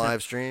hops assumed in it the was him.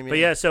 live stream. But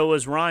yeah, so it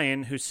was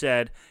Ryan who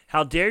said,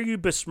 "How dare you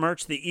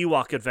besmirch the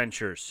Ewok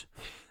adventures?"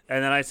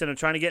 And then I said, "I'm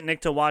trying to get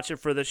Nick to watch it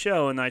for the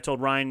show." And I told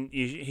Ryan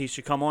he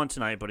should come on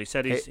tonight, but he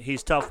said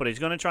he's tough, but he's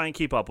going to try and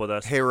keep up with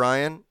us. Hey,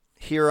 Ryan,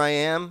 here I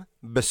am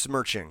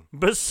besmirching.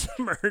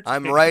 Besmirch.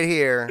 I'm right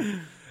here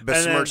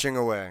besmirching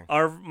away.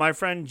 My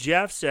friend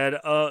Jeff said,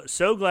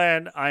 "So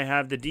glad I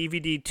have the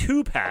DVD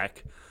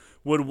 2-pack.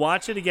 Would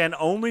watch it again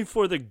only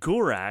for the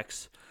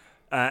Gurax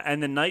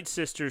and the Night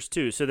Sisters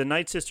too." So the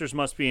Night Sisters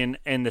must be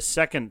in the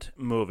second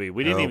movie.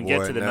 We didn't even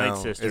get to the Night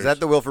Sisters. Is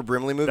that the Wilford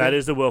Brimley movie? That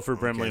is the Wilford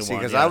Brimley See,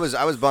 one. because yes.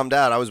 I was bummed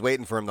out. I was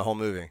waiting for him the whole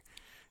movie,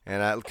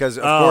 and because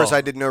of Oh. course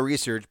I did no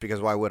research because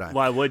why would I?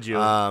 Why would you?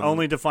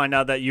 Only to find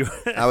out that you.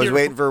 I was you're-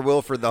 waiting for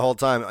Wilford the whole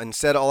time.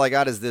 Instead, all I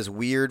got is this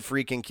weird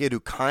freaking kid who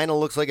kind of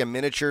looks like a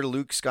miniature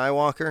Luke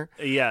Skywalker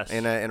Yes.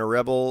 in a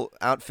rebel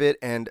outfit,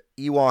 and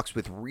Ewoks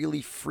with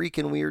really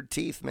freaking weird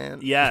teeth, man.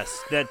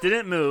 Yes, that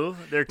didn't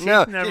move. Their teeth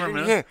No. never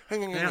moved.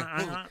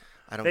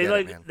 I don't They get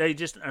like it, man. they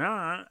just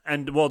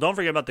and well, don't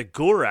forget about the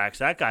Gurax.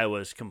 That guy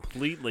was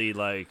completely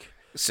like.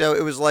 So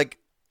it was like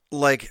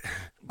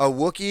a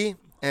Wookiee.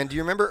 And do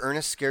you remember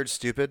Ernest Scared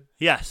Stupid?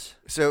 Yes.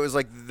 So it was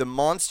like the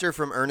monster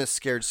from Ernest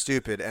Scared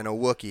Stupid and a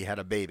Wookiee had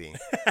a baby.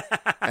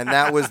 And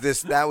that was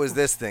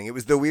this thing. It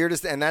was the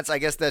weirdest, and I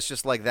guess that's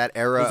just like that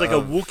era. It was like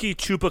of, a Wookiee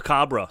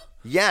Chupacabra.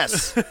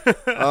 Yes.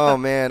 Oh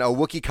man, a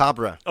Wookiee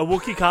Cabra. A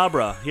Wookiee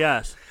Cabra,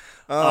 yes.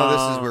 Oh,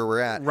 this is where we're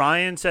at.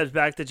 Ryan says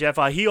back to Jeff,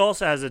 he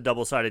also has a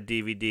double-sided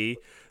DVD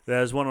that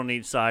has one on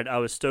each side. I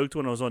was stoked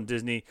when it was on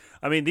Disney.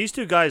 I mean, these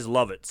two guys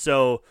love it.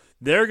 So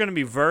they're going to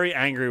be very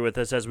angry with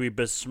us as we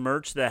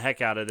besmirch the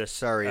heck out of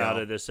this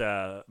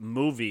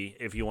movie,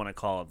 if you want to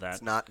call it that.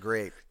 It's not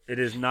great. It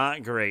is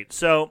not great.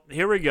 So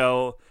here we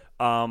go.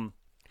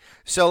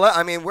 So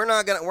I mean, we're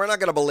not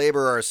gonna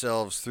belabor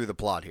ourselves through the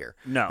plot here.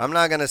 No. I'm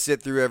not gonna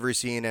sit through every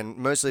scene, and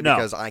mostly No.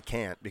 because I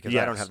can't, because I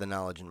Yes. don't have the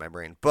knowledge in my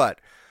brain. But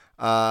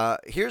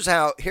here's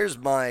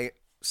my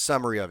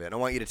summary of it. I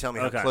want you to tell me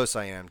how Okay. close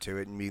I am to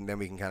it, and then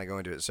we can kind of go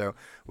into it. So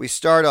we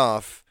start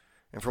off,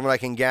 and from what I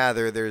can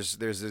gather, there's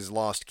these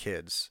lost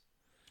kids.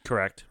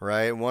 Correct.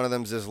 Right? One of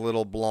them's this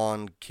little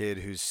blonde kid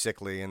who's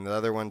sickly, and the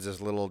other one's this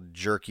little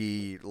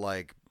jerky,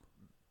 like,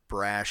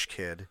 brash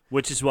kid.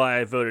 Which is why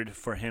I voted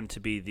for him to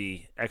be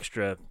the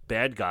extra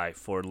bad guy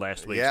for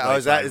last week's. Yeah,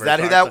 is Lifetime that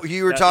who versus that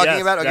you were Yes,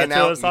 talking about? Okay, that's who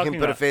I now was you talking can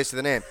put a about. face to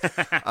the name.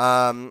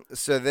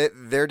 So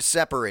they're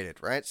separated,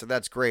 right? So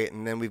that's great.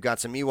 And then we've got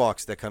some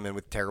Ewoks that come in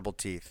with terrible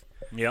teeth.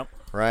 Yep.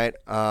 right?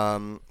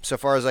 So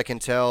far as I can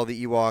tell,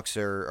 the Ewoks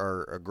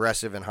are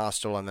aggressive and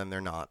hostile, and then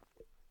they're not,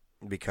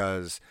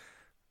 because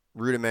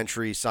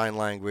rudimentary sign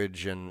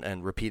language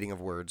and repeating of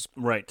words.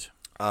 Right.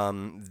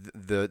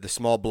 The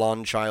small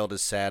blonde child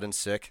is sad and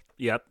sick.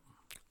 Yep.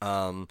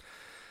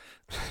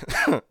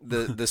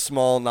 The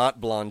small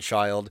not blonde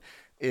child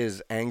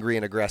is angry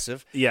and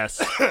aggressive. Yes.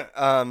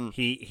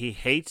 He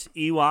hates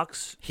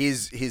Ewoks.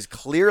 He's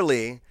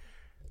clearly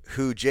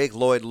who Jake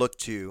Lloyd looked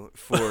to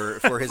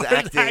for his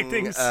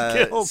acting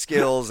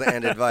skills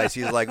and advice.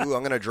 He's like, ooh,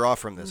 I'm going to draw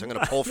from this. I'm going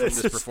to pull from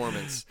this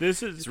performance.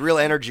 It's real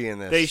energy in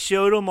this. They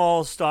showed him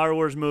all Star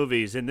Wars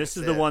movies, and this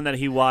is the one that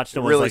he watched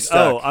and was really like,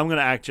 stuck. oh, I'm going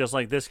to act just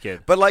like this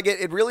kid. But like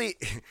it really,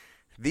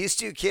 these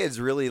two kids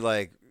really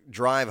like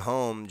drive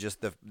home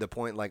just the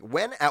point. Like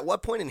at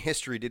what point in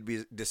history did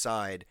we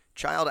decide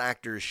child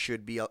actors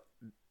should be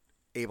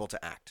able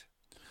to act?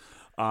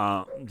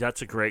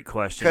 That's a great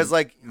question. Because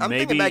like I'm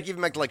thinking back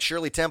even back to like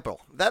Shirley Temple.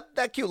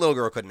 That cute little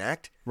girl couldn't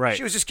act. Right.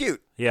 She was just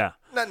cute. Yeah.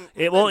 Nothing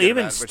Well, good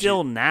even about it, but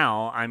still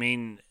now, I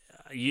mean,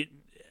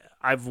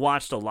 I've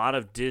watched a lot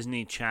of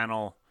Disney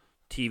Channel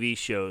TV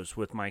shows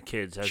with my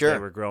kids as Sure. they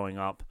were growing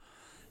up.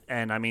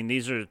 And, I mean,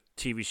 these are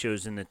TV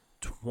shows in the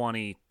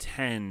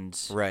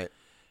 2010s. Right.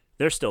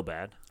 They're still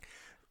bad.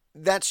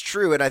 That's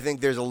true, and I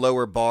think there's a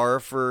lower bar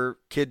for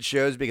kid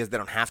shows because they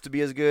don't have to be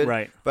as good.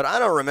 Right. But I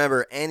don't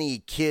remember any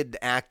kid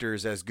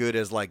actors as good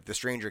as like the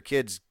Stranger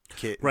Things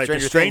kids. Right, the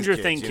Stranger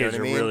Things you know kids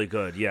what are I mean? really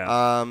good,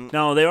 yeah. Um,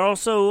 No, they're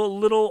also a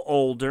little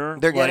older.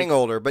 They're like- getting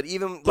older, but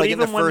even But like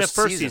even in when the the first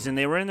first season,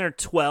 they were in their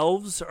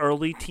 12s,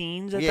 early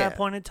teens at Yeah. that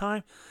point in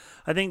time.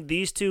 I think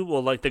these two,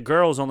 well, like the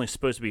girl's only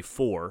supposed to be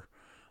 4.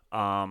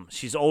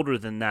 She's older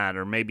than that,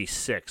 or maybe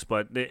 6.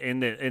 But in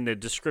the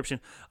description,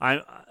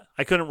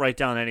 I couldn't write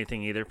down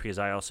anything either because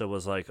I also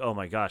was like, oh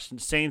my gosh,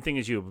 same thing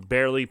as you,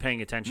 barely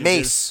paying attention.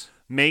 Mace.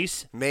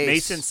 Mace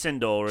and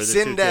Sindel, or the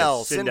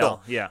Sindel. two kids. Sindel,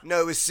 yeah. No,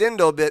 it was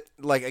Sindel, but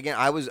like again,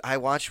 I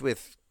watched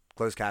with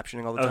closed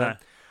captioning all the Okay.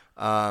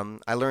 time.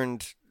 I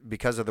learned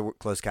because of the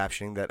closed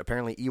captioning that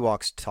apparently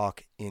Ewoks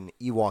talk in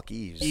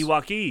Ewokese.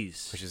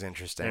 Ewokese. Which is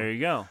interesting. There you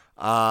go.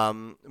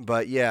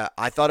 But yeah,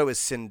 I thought it was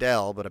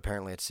Sindel, but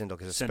apparently it's Sindel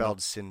because it's Sindel. spelled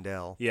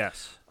Sindel.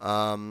 Yes.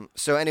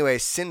 So anyway,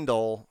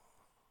 Sindel.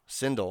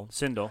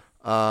 Sindel.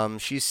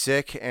 She's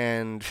sick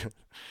and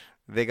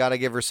they got to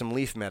give her some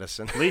leaf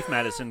medicine. Leaf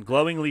medicine.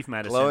 Glowing leaf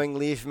medicine. Glowing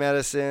leaf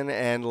medicine,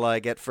 and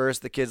like at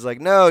first the kid's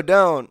like, no,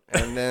 don't,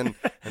 and then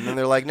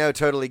they're like, no,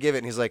 totally give it,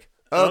 and he's like,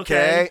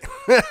 okay,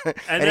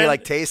 and he then-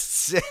 like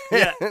tastes it.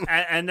 Yeah,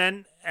 and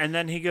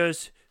then he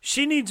goes,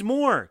 she needs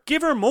more.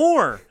 Give her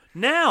more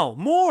now,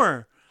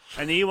 more.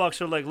 And the Ewoks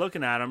are like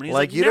looking at him, and he's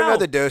like, you don't know "No."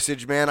 the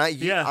dosage, man. I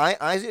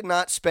did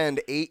not spend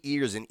 8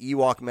 years in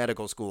Ewok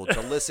medical school to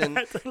listen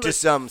to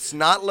some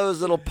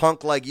snot-nosed little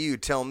punk like you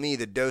tell me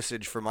the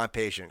dosage for my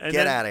patient. And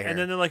Get then- out of here. And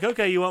then they're like,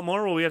 okay, you want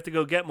more? Well, we have to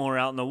go get more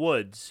out in the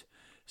woods.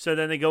 So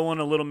then they go on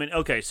a little minute.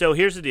 Okay, so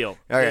here's the deal.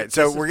 All right,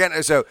 so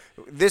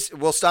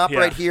we'll stop Yeah.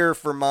 right here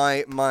for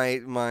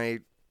my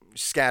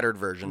scattered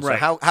version. So Right.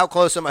 how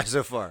close am I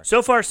so far?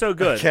 So far, so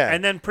good. Okay.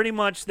 And then pretty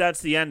much that's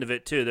the end of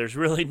it, too. There's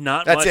really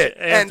not That's much. it.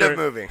 End of after-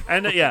 movie.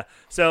 And yeah.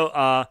 So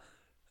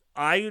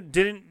I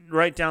didn't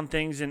write down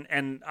things,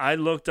 and I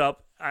looked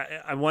up.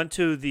 I went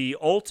to the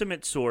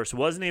ultimate source. It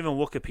wasn't even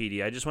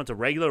Wikipedia. I just went to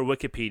regular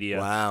Wikipedia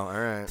Wow, all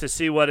right. to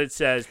see what it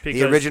says.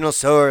 Because, The original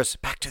source.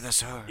 Back to the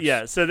source.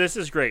 Yeah, so this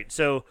is great.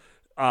 So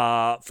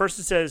first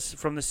it says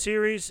from the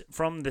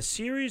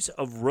series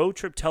of road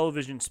trip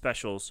television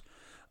specials.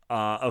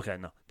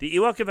 The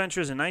Ewok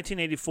Adventures, a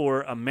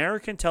 1984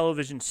 American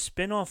television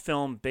spin-off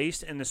film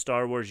based in the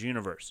Star Wars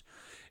universe.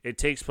 It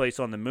takes place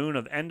on the moon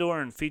of Endor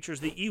and features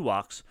the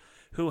Ewoks,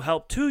 who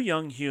help 2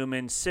 young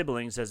human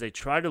siblings as they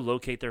try to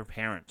locate their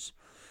parents.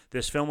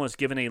 This film was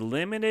given a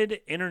limited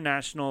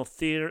international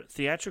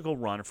theatrical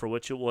run, for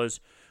which it was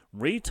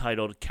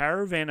retitled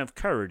Caravan of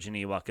Courage, an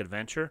Ewok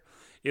Adventure.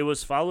 It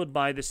was followed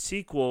by the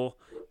sequel,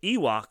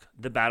 Ewok,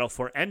 The Battle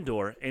for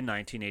Endor, in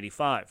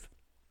 1985.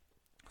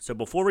 So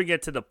before we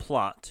get to the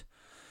plot,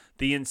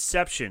 the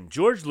inception,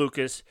 George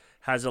Lucas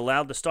has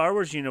allowed the Star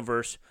Wars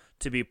universe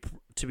to be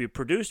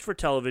produced for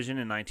television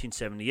in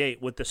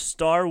 1978 with the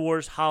Star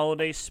Wars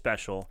Holiday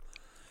Special,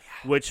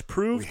 which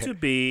proved to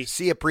be...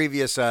 See a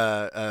previous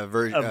episode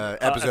of our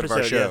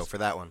episode, show yes. for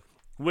that one.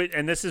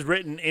 And this is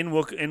written in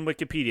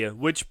Wikipedia,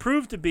 which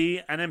proved to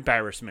be an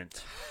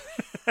embarrassment.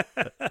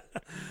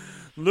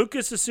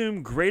 Lucas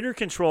assumed greater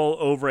control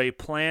over a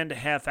planned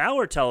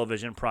half-hour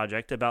television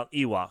project about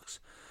Ewoks.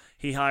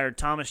 He hired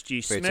Thomas G.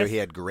 Smith. Wait, so he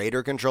had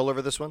greater control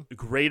over this one?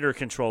 Greater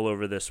control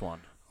over this one.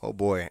 Oh,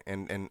 boy.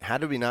 And how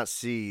did we not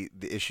see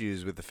the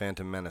issues with the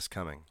Phantom Menace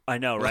coming? I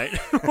know, right?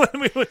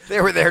 They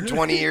were there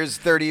 20 years,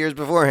 30 years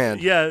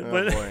beforehand. Yeah, Oh,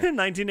 but boy. in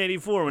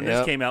 1984, when Yep.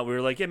 this came out, we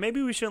were like, yeah,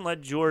 maybe we shouldn't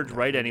let George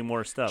write any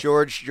more stuff.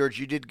 George,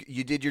 you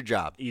did your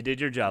job. You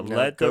did your job. No,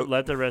 let go-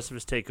 the rest of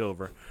us take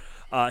over.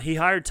 He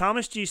hired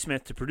Thomas G.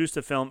 Smith to produce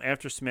the film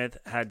after Smith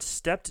had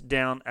stepped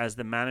down as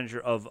the manager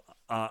of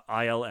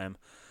ILM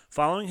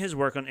following his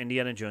work on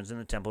Indiana Jones and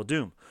the Temple of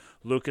Doom.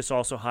 Lucas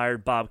also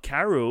hired Bob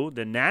Carew,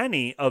 the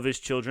nanny of his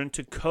children,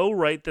 to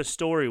co-write the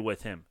story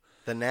with him.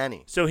 The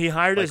nanny. So he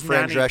hired Like his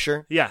Fran nanny.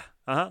 Drescher? Yeah,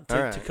 All to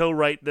right.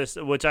 co-write this,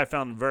 which I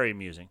found very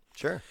amusing.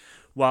 Sure.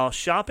 While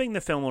shopping the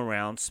film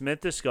around,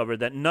 Smith discovered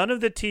that none of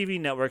the TV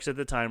networks at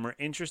the time were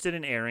interested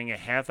in airing a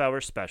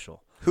half-hour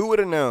special. Who would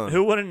have known?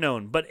 Who would have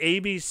known? But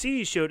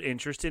ABC showed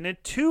interest in a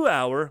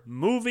 2-hour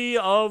movie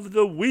of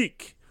the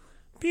week.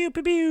 Pew,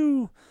 pew,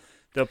 pew.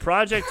 The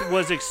project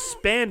was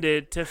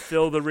expanded to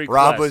fill the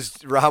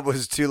request. Rob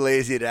was too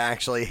lazy to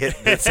actually hit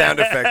the sound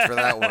effect for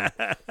that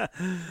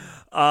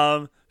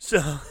one.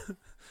 So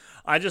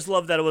I just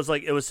love that it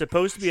was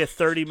supposed to be a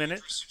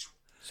 30-minute.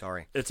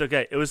 Sorry. It's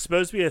okay. It was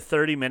supposed to be a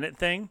 30-minute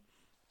thing,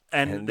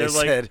 and And they're they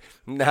like, said,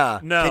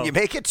 "Nah, No. can you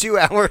make it 2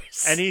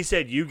 hours?" and he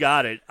said, "You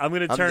got it. I'm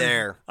gonna turn.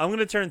 there. I'm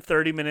gonna turn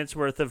 30 minutes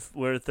worth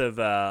of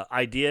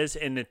ideas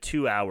into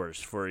 2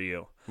 hours for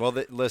you." Well,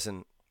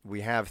 listen,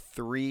 we have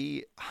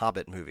 3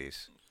 Hobbit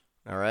movies.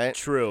 All right.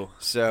 True.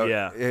 So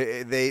Yeah.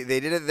 they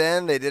did it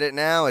then. They did it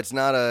now. It's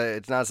not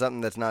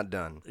something that's not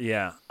done.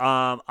 Yeah.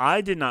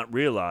 I did not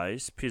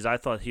realize because I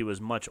thought he was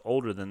much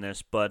older than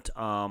this, but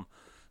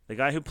the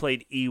guy who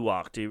played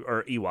Ewok, the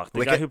guy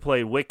Wicket? who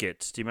played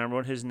Wicket. Do you remember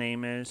what his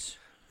name is?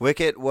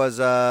 Wicket was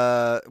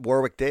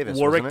Warwick Davis.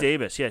 Warwick wasn't it?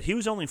 Davis. Yeah, he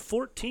was only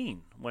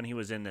 14 when he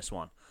was in this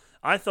one.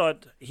 I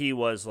thought he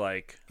was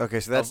like Okay,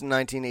 so that's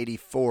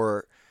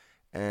 1984,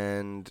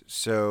 and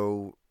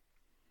so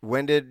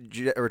when did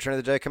Return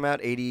of the Jedi come out?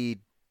 80.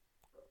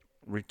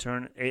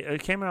 Return.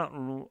 It came out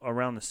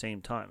around the same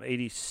time,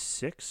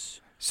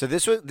 86. So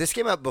this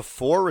came out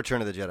before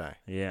Return of the Jedi.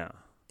 Yeah.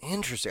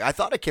 Interesting. I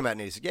thought it came out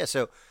in 86. Yeah.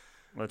 So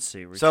Let's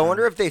see. I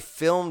wonder if they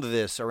filmed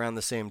this around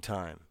the same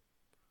time.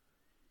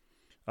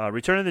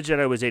 Return of the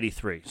Jedi was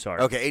 83.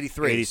 Sorry. Okay,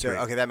 83. 83. So,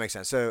 okay, that makes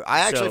sense. So I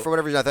actually, So- for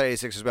whatever reason, I thought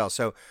 86 as well.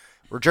 So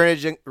Return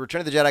of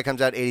the Jedi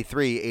comes out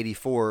 83.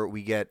 84,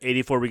 we get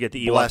 84. We get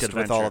the Ewok blessed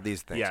Adventure with all of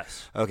these things.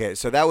 Yes. Okay,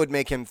 so that would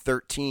make him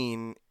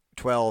 13,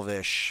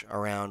 12-ish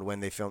around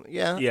when they filmed.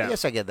 Yeah, Yeah. I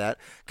guess I get that.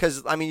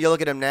 Because, I mean, you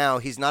look at him now,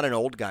 he's not an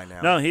old guy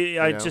now. No,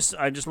 I know?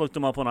 just looked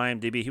him up on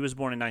IMDb. He was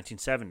born in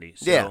 1970.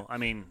 So, Yeah. I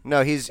mean,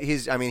 No,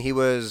 he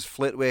was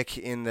Flitwick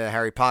in the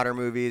Harry Potter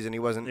movies, and he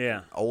wasn't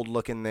Yeah. old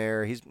looking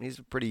there. He's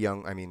pretty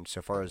young, I mean,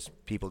 so far as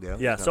people go.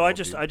 yeah. He's not So an I old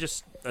just dude. I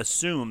just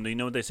assumed. You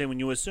know what they say when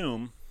you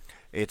assume,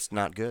 It's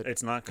not good.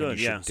 it's not And good.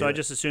 you Yeah. shouldn't So do I it.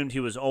 just assumed he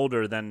was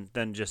older than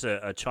just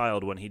a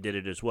child when he did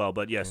it as well.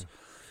 But yes,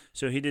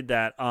 so he did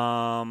that.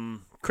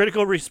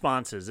 Critical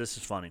responses. This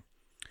is funny.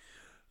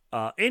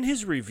 In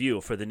his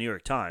review for the New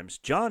York Times,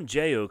 John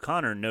J.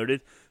 O'Connor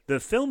noted the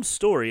film's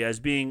story as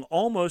being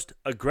almost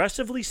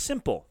aggressively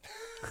simple,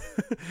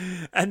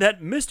 and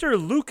that Mr.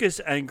 Lucas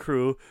and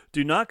crew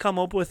do not come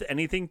up with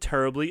anything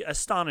terribly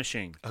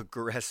astonishing.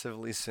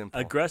 Aggressively simple.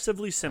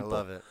 Aggressively I simple.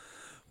 love it.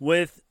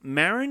 With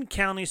Marin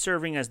County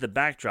serving as the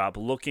backdrop,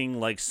 looking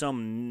like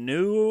some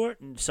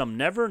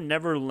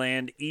never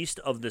land east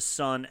of the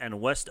sun and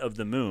west of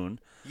the moon.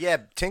 Yeah,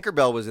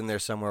 Tinkerbell was in there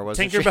somewhere,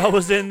 wasn't she? Tinkerbell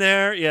was in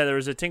there. Yeah, there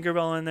was a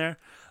Tinkerbell in there.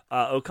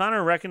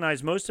 O'Connor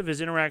recognized most of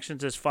his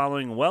interactions as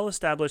following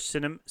well-established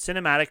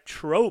cinematic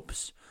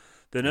tropes.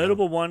 The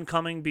notable one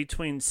coming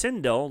between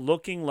Sindel,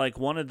 looking like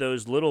one of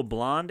those little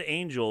blonde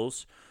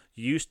angels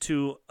used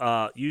to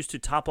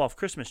top off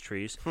Christmas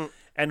trees,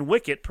 and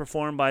Wicket,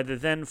 performed by the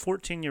then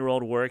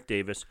 14-year-old Warwick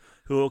Davis,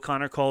 who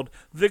O'Connor called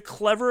the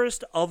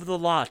cleverest of the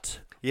lot.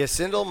 Yeah,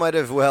 Sindel might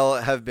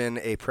have been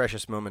a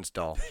Precious Moments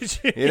doll.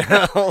 You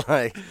know,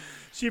 like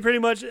She pretty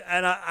much,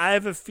 and I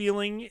have a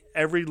feeling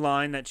every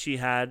line that she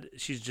had,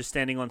 she's just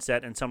standing on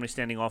set and somebody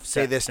standing off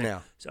set. Say this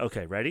now.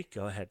 Okay, ready?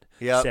 Go ahead.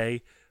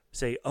 Yep.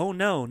 Say, oh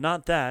no,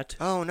 not that.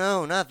 oh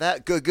no, not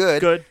that.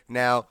 Good.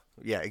 Now,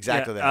 yeah,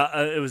 exactly Yeah,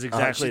 that. it was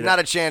exactly she's that. not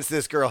a chance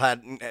this girl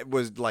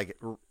was like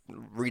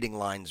reading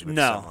lines with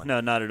someone. No,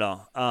 not at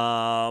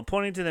all.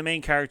 Pointing to the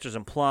main characters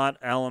and plot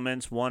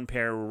elements, one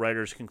pair of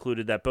writers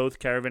concluded that both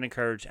Caravan of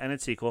Courage and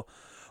its sequel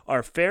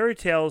are fairy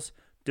tales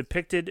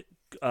depicted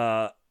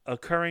are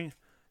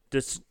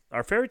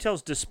fairy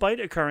tales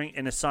despite occurring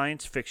in a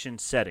science fiction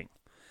setting.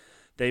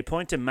 They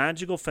point to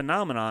magical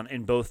phenomenon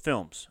in both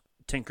films.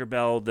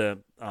 Tinkerbell,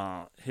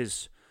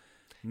 his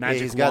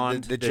magic he's got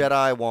wand, the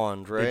Jedi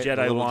wand, right? the Jedi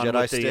little wand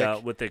Jedi with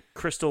stick. with the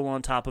crystal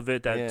on top of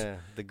it. That Yeah,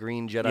 the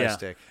green Jedi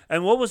stick.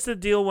 And what was the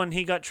deal when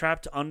he got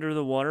trapped under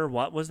the water?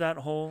 What was that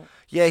whole?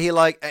 Yeah,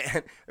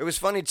 it was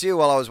funny too.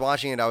 While I was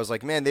watching it, I was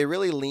like, man, they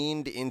really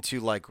leaned into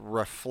like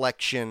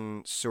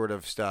reflection sort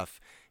of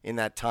stuff in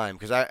that time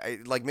because I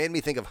like made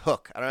me think of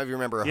Hook. I don't know if you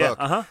remember Yeah,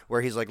 Hook,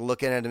 where he's like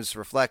looking at his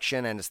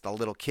reflection and it's the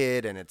little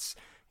kid and it's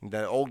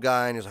the old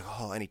guy and he's like,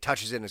 oh, and he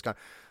touches it and it's gone.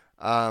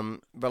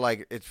 But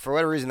like, it's for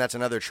whatever reason, that's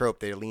another trope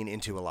they lean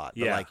into a lot.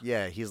 But Yeah. like,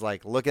 yeah, he's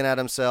like looking at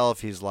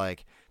himself. He's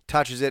like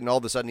touches it, and all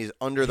of a sudden he's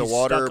under the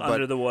water. Stuck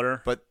under the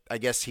water. But I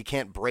guess he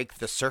can't break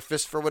the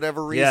surface for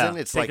whatever reason.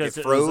 Yeah, It's like it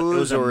because froze it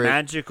was a or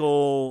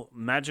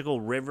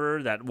magical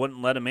river that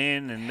wouldn't let him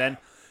in, and then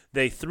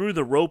they threw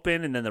the rope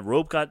in, and then the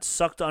rope got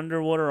sucked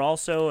underwater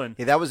also. And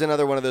Yeah, that was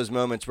another one of those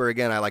moments where,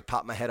 again, I like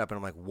popped my head up and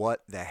I'm like,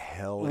 what the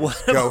hell is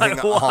what am going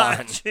I on?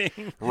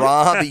 watching?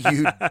 Rob,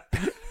 you.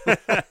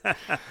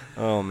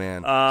 Oh,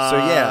 man.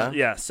 So,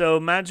 Yeah, so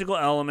magical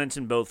elements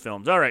in both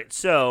films. All right,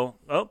 so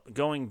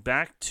going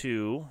back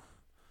to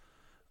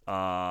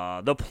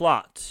the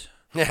plot.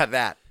 Yeah,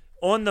 that.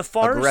 On the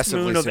farthest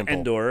Aggressively moon of simple.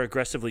 Endor,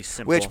 aggressively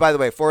simple. Which, by the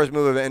way, Forest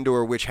Moon of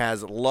Endor, which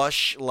has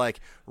lush,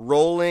 like,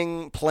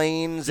 rolling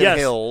plains and Yes.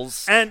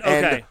 hills. And,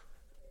 okay.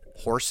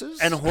 Horses?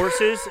 And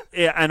horses,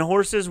 yeah, and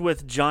horses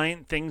with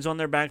giant things on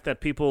their back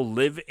that people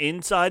live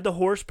inside the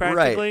horse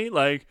practically.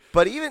 Like,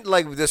 But even,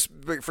 like, this,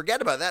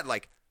 forget about that,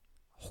 like,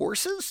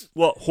 horses?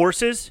 well,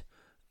 horses,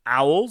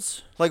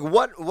 owls, Like,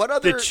 what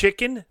other... the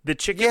chicken. The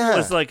chicken Yeah.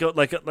 was like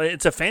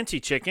it's a fancy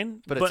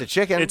chicken, But it's a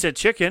chicken. It's a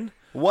chicken.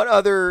 What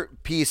other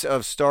piece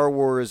of Star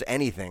Wars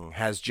anything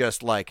has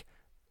just, like,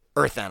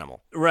 earth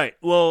animal? Right.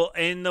 Well,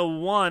 in the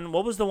one,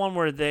 what was the one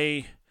where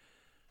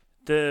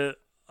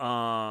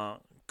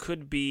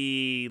could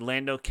be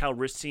Lando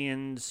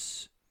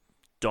Calrissian's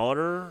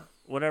daughter,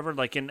 whatever,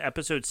 like in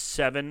episode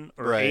 7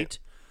 or Right. 8.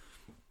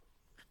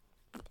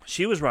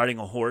 She was riding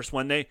a horse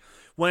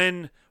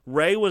when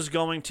Rey was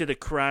going to the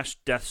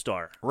crashed Death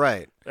Star.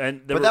 Right.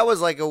 And But that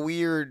was, like, a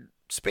weird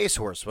space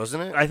horse,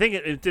 wasn't it? I think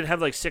it did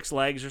have like 6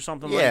 legs or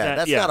something like Yeah, that.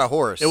 that's not a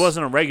horse. It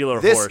wasn't a regular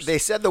This horse. They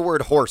said the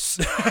word horse.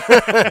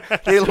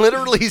 They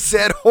literally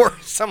said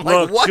horse. I'm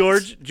like, Look,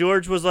 what?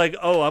 George was like,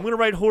 "Oh, I'm gonna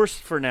write horse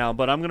for now,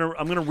 but I'm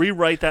gonna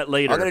rewrite that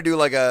later." I'm gonna do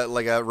like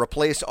a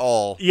replace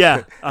all.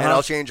 Yeah, and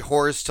I'll change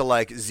horse to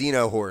like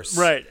Xeno horse.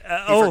 Right.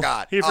 He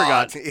forgot. He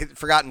forgot.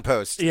 Forgot in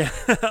post. Yeah,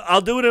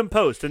 I'll do it in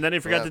post, and then he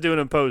forgot Yeah. to do it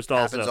in post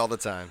also. Happens all the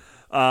time.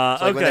 It's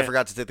like when okay. they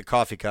forgot to take the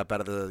coffee cup out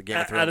of the Game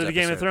of Thrones Out of the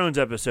Game of episode. Thrones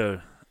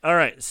episode. All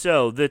right,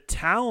 so the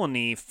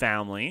Talony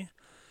family,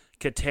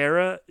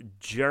 Katera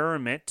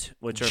Jeremit,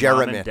 which are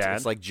mom and Jeremit. dad.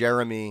 It's like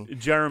Jeremy,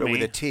 Jeremy, but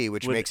with a T,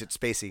 which with- makes it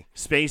spacey.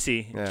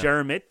 Spacey, Yeah.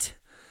 Jeremit,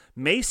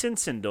 Mace and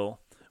Sindel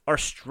are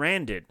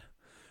stranded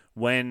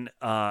when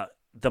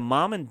the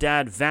mom and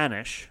dad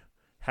vanish,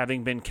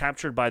 having been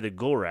captured by the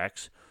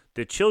Gorax.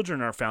 The children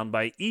are found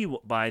by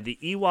the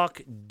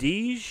Ewok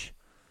Deej,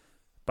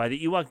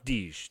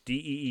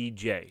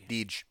 D-E-E-J.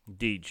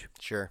 Deej.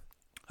 Sure.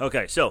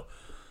 Okay, so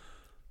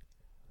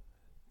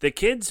the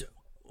kids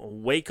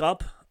wake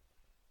up,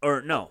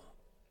 or no,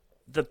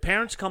 the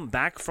parents come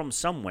back from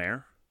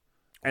somewhere,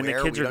 and Where?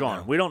 the kids We are don't gone.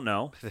 know. We don't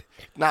know.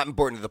 Not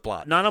important to the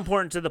plot. Not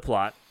important to the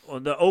plot. Well,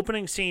 the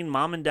opening scene,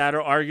 mom and dad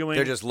are arguing.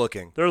 They're just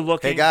looking. They're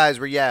looking. Hey guys,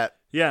 where you at?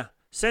 Yeah.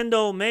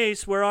 Sendo,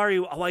 Mace, where are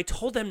you? Oh, I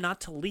told them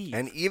not to leave.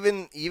 And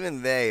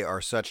even they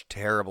are such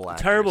terrible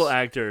actors. Terrible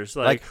actors.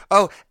 Like,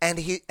 oh,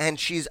 and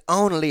she's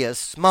only a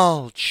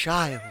small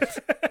child.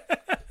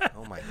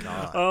 Oh my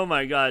god. Oh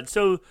my God.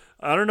 So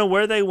I don't know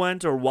where they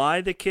went or why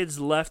the kids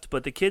left,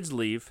 but the kids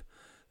leave.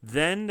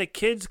 Then the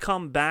kids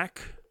come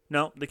back.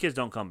 No, the kids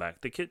don't come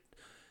back. The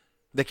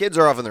kids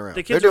are off on their own.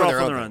 The kids They're are doing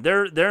off on their their own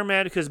own. thing. They're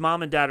mad because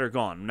mom and dad are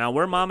gone. Now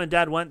where mom and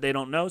dad went, they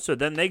don't know. So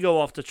then they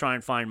go off to try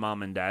and find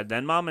mom and dad.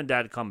 Then mom and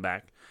dad come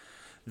back.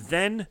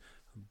 Then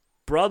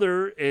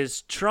brother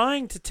is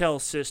trying to tell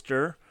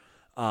sister,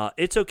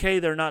 it's okay,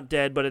 they're not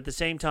dead, but at the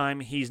same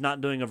time, he's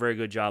not doing a very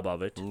good job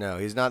of it. No,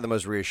 he's not the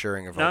most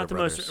reassuring of older Not the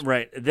brothers. most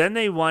right. Then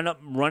they wind up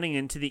running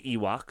into the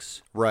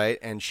Ewoks. Right,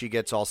 and she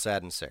gets all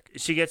sad and sick.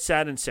 She gets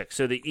sad and sick.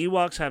 So the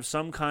Ewoks have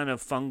some kind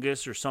of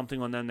fungus or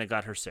something on them that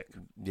got her sick.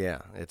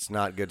 Yeah, it's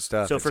not good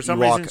stuff. So It's for some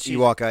Ewok, reason she-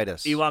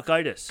 Ewokitis.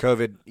 Ewokitis.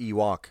 COVID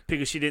Ewok.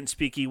 Because she didn't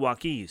speak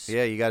Ewokese.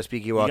 Yeah, you got to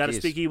speak Ewokese. You got to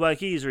speak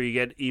Ewokese or you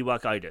get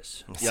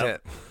Ewokitis. That's Yep.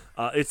 it.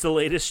 It's the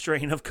latest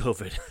strain of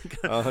COVID.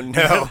 Oh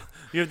no.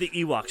 You have the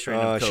Ewok strain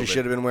Oh, of COVID. she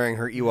should have been wearing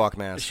her Ewok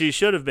mask. She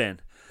should have been.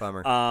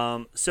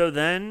 Bummer. So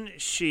then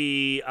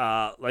she,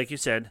 like you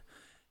said,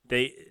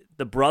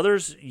 the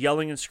brothers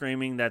yelling and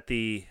screaming that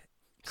the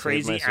Save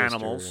crazy my sister.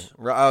 animals,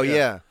 Oh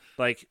yeah.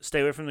 like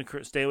stay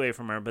away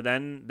from her. But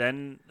then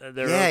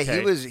they're Yeah,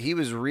 okay. he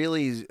was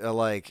really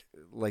like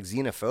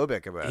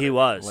xenophobic about it. He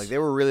was. Like they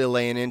were really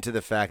laying into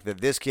the fact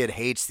that this kid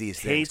hates these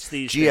things. Hates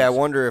these Gee, I things.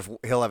 wonder if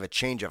he'll have a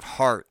change of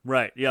heart.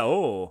 Right. Yeah.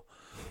 Oh.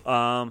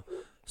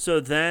 So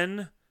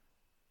then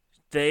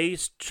they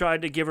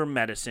tried to give her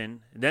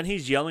medicine. Then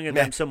he's yelling at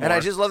them some more. And I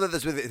just love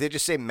that they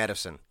just say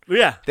medicine.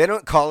 yeah. They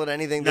don't call it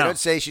anything. They No. don't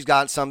say she's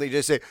got something. They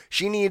just say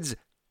she needs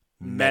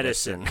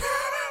Medicine. medicine.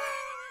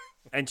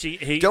 And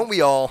he Don't we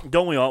all?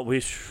 Don't we all?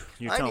 You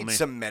I tell need me.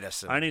 some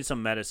medicine. I need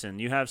some medicine.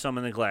 You have some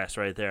in the glass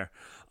right there.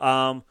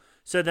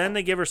 So then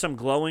they give her some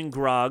glowing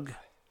grog,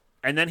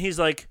 and then he's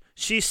like,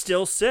 "She's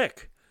still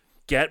sick.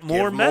 Get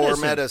more Give medicine."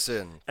 More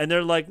medicine. And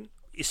they're like,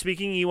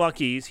 speaking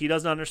Ewokese, he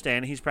doesn't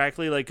understand. He's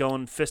practically like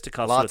going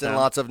fisticuffs Lots with and them.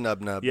 lots of nub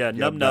nub. Yeah,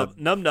 nub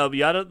nub,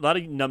 yada, lot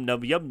of nub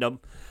nub, yub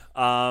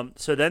nub.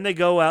 So then they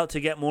go out to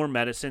get more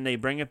medicine. They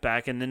bring it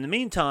back, and in the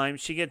meantime,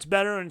 she gets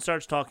better and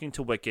starts talking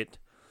to Wicket,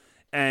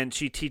 and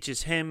she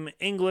teaches him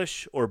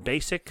English or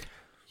basic.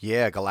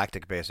 Yeah,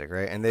 galactic basic,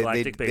 right? And they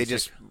Galactic they basic.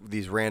 just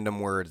these random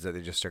words that they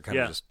just are kind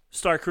Yeah, of just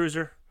Star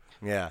Cruiser.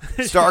 Yeah.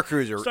 Star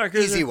Cruiser. Star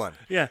Cruiser. Easy one.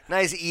 Yeah.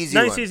 Nice, easy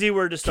Nice, one. easy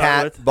word to start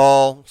Cat, with.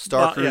 ball,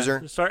 Star Yeah,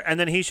 Cruiser. and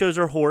then he shows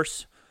her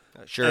horse.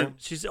 Sure. And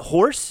she's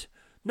horse?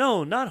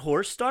 No, not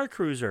horse. Star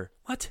Cruiser.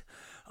 What?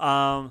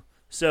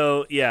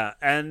 So yeah,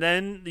 and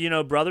then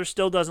brother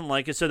still doesn't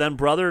like it. So then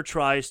brother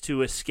tries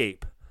to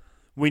escape.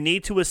 We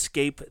need to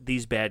escape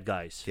these bad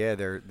guys. Yeah,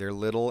 they're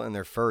little and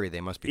they're furry.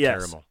 They must be Yes.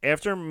 terrible.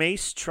 After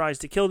Mace tries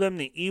to kill them,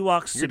 the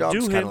Ewoks Your subdue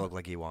dogs kind him. of look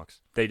like Ewoks.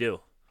 They do.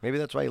 Maybe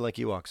that's why you like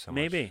Ewoks so much.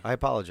 Maybe. I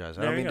apologize.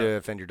 I There don't you mean go. to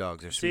offend your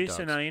dogs. They're See, sweet so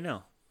dogs. now you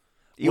know.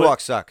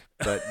 Ewoks suck,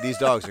 but these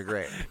dogs are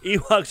great.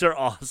 Ewoks are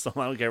awesome.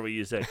 I don't care what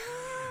you say.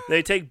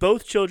 They take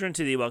both children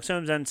to the Ewoks'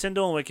 homes, and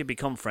Sindel and Wicket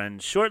become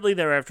friends. Shortly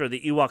thereafter, the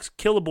Ewoks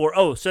kill a boar.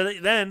 Oh, so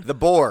then The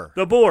boar.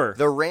 the boar.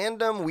 The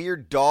random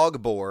weird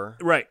dog boar.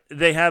 Right.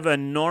 They have a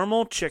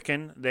normal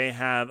chicken. They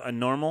have a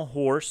normal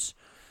horse.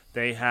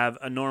 They have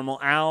a normal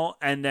owl,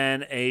 and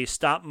then a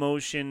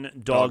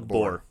stop-motion dog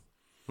boar.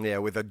 Yeah,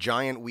 with a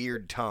giant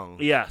weird tongue.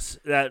 Yes,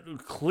 that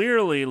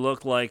clearly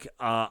looked like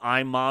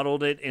I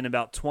modeled it in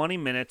about 20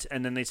 minutes,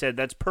 and then they said,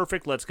 that's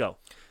perfect, let's go.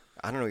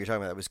 I don't know what you're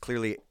talking about. That was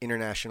clearly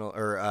international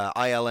or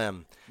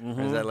ILM.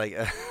 Or is that like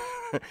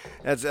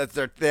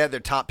they had their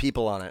top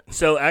people on it?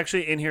 So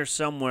actually in here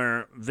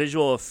somewhere,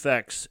 visual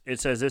effects, it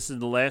says this is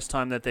the last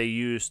time that they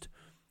used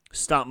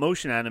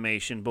stop-motion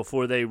animation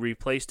before they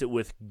replaced it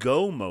with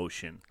Go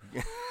Motion,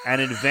 an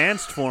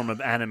advanced form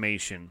of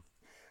animation.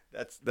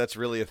 That's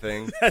really a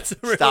thing. That's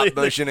really Stop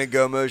motion and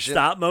go motion.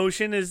 Stop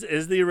motion is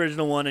the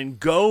original one, and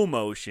Go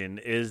Motion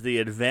is the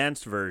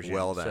advanced version.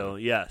 Well done. So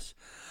yes.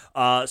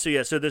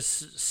 So this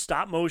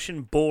stop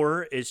motion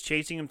boar is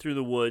chasing him through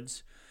the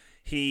woods.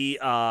 He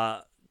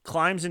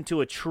climbs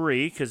into a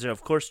tree because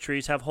of course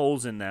trees have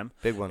holes in them.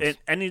 Big ones.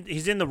 And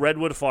he's in the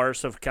redwood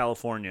forest of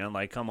California.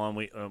 Like, come on,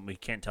 we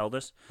can't tell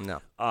this.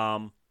 No.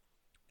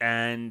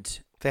 And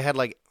They had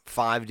like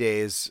 5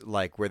 days,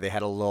 like where they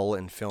had a lull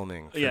in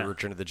filming for Yeah,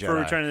 Return of the Jedi. for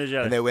Return of the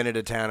Jedi. And they went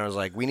into town and was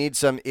like, we need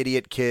some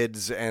idiot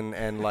kids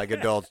and like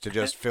adults to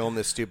just film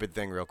this stupid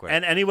thing real quick.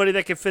 and anybody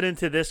that can fit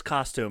into this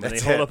costume, and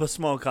That's they hold it. up a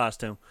small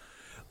costume.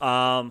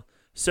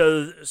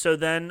 So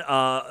then,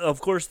 of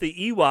course, the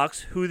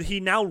Ewoks, who he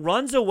now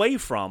runs away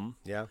from,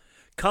 yeah.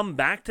 come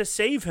back to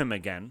save him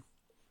again,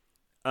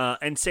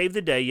 and save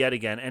the day yet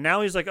again. And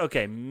now he's like,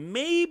 okay,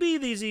 maybe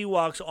these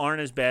Ewoks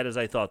aren't as bad as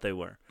I thought they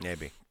were.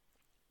 Maybe.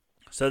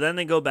 So then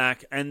they go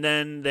back, and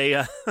then they,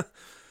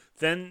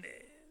 the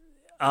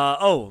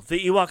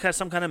Ewok has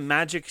some kind of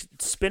magic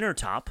spinner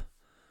top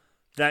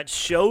that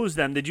shows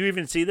them. Did you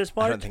even see this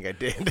part? I don't think I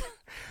did.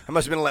 I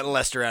must have been letting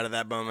Lester out of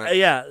that moment.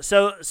 Yeah.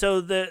 So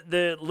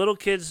the little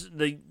kids,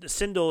 the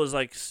Sindel is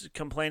like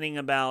complaining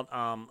about,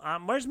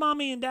 where's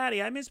mommy and daddy?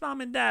 I miss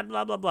mom and dad.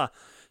 Blah blah blah.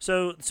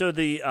 So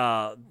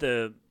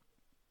the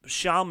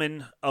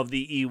shaman of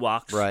the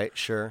Ewoks, Right,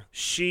 sure.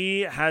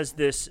 she has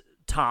this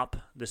top,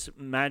 this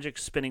magic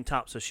spinning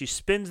top. So she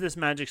spins this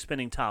magic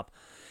spinning top,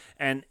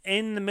 and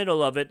in the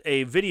middle of it,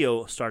 a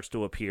video starts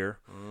to appear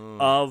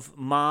of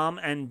mom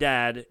and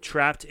dad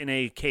trapped in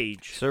a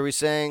cage. So are we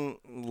saying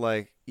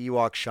like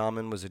Ewok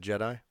Shaman was a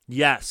Jedi?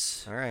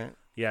 Yes. All right.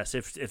 Yes,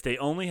 if they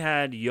only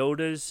had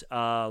Yoda's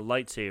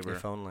lightsaber.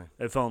 If only.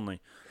 If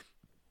only.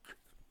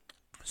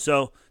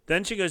 So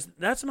then she goes,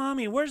 "That's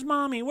mommy. Where's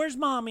mommy? Where's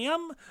mommy?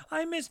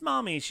 I miss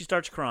mommy." She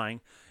starts crying,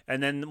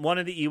 and then one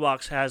of the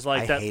Ewoks has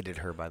like I that. hated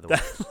her, by the way.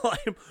 That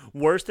like,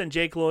 worse than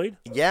Jake Lloyd.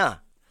 Yeah.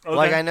 Okay.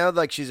 Like, I know,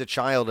 like, she's a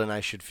child and I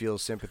should feel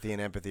sympathy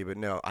and empathy, but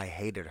no, I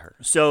hated her.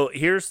 So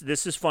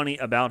this is funny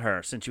about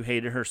her. Since you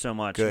hated her so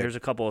much, Good. here's a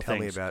couple of Tell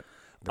things. me about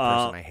the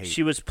person I hate.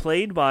 She was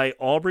played by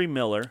Aubrey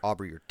Miller.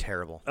 Aubrey, you're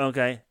terrible.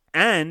 Okay,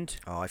 and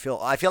Oh, I feel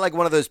like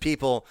one of those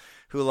people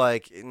who,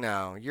 like,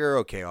 no, you're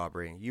okay,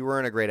 Aubrey. You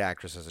weren't a great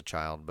actress as a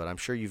child, but I'm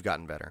sure you've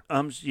gotten better.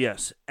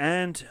 yes,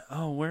 and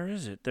where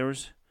is it? There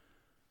was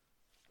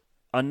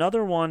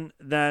another one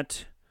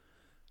that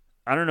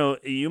I don't know.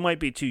 You might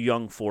be too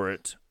young for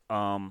it.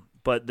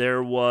 But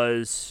there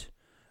was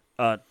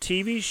a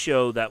TV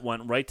show that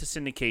went right to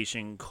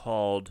syndication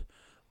called,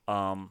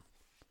 what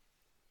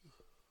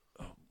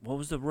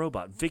was the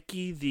robot?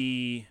 Vicky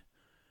the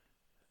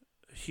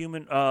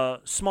human,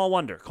 Small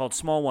Wonder, called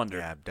Small Wonder.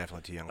 Yeah, I'm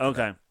definitely too young for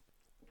Okay.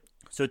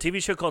 So a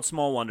TV show called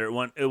Small Wonder.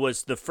 It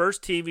was the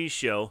first TV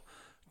show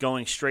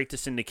going straight to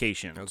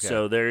syndication. Okay.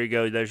 So there you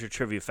go. There's your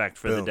trivia fact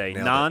for the Boom, day. nailed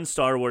it.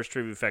 Non-Star Wars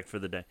trivia fact for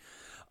the day.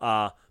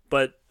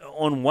 But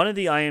on one of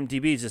the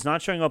IMDb's, it's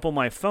not showing up on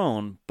my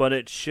phone, but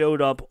it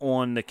showed up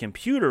on the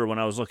computer when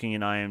I was looking in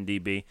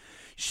IMDb.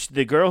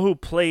 The girl who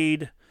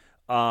played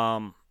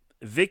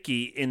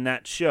Vicky in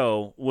that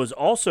show was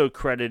also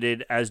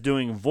credited as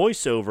doing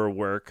voiceover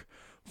work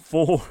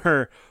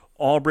for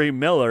Aubrey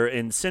Miller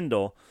in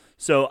Sindel.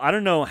 So I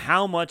don't know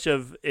how much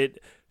of it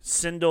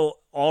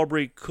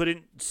Aubrey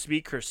couldn't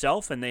speak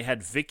herself, and they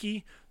had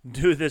Vicky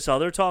do this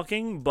other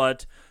talking,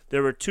 but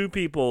there were two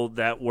people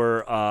that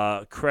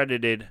were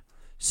credited.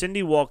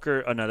 Cindy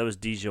Walker. Oh no, that was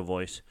Deja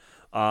voice.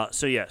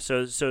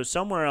 So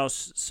someone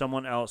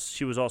else.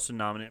 She was also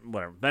nominated.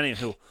 Whatever. But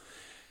anywho,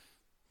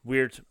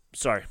 weird.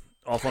 Sorry,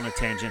 off on a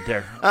tangent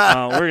there.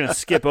 We're gonna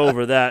skip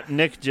over that.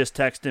 Nick just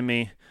texted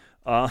me.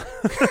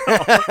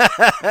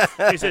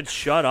 He said,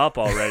 "Shut up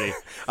already."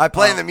 I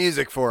play the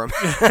music for him.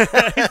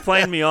 He's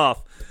playing me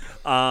off.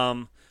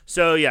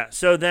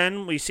 So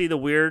then we see the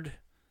weird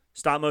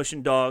stop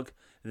motion dog.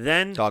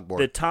 Then Dog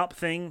board. the top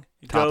thing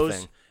Top goes,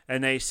 thing.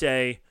 and they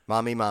say,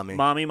 Mommy.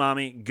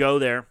 "Mommy, go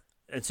there."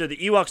 And so the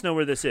Ewoks know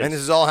where this is. And this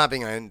is all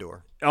happening on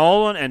Endor.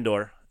 All on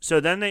Endor. So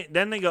then they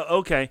go,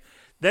 okay.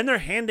 Then they're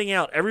handing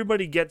out.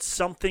 Everybody gets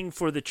something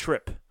for the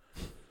trip.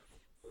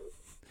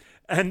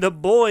 And the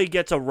boy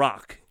gets a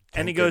rock.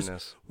 And he goes,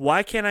 goodness.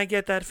 "Why can't I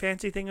get that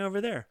fancy thing over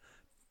there?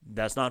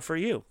 That's not for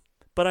you.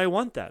 But I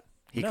want that."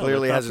 He No,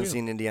 clearly that's not hasn't for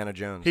you. seen Indiana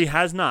Jones. He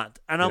has not.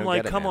 And You I'm don't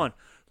like, get it, come man. on.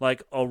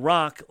 Like a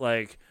rock,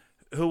 like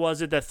who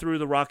was it that threw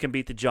the rock and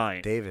beat the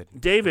giant? David.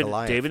 David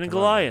Goliath. and Come on,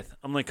 Goliath.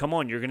 I'm like, come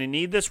on, you're going to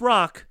need this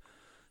rock.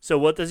 So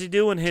what does he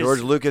do in his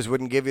George Lucas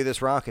wouldn't give you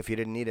this rock if you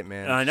didn't need it,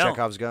 man. I know.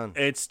 Chekhov's gun.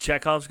 It's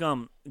Chekhov's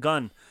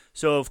gun.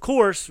 So of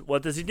course,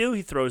 what does he do?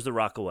 He throws the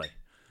rock away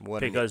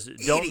What an because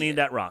don't need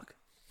that rock.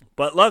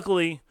 But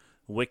luckily,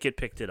 Wicket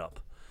picked it up.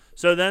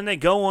 So then they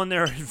go on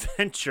their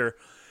adventure.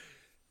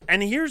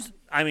 And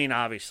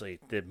obviously,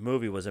 the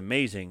movie was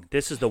amazing.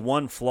 This is the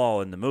one flaw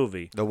in the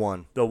movie. The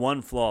one. The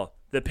one flaw.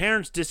 The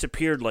parents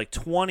disappeared like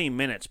 20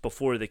 minutes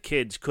before the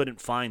kids couldn't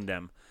find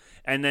them.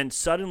 And then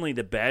suddenly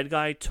the bad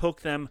guy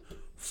took them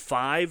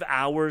 5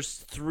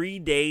 hours, 3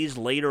 days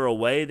later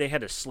away. They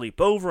had to sleep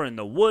over in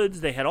the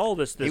woods. They had all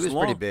this He was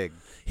pretty big.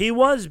 He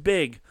was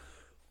big.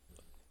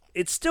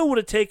 It still would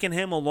have taken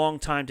him a long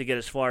time to get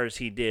as far as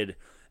he did.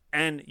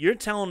 And you're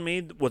telling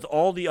me with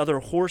all the other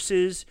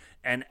horses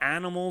and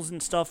animals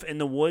and stuff in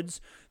the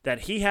woods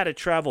that he had to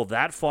travel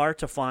that far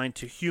to find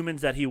two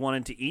humans that he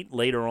wanted to eat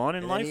later on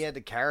in And life? then he had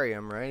to carry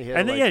him, right? He had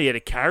And to, then, he had to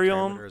carry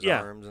them. his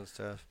Yeah. arms and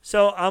stuff.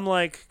 So I'm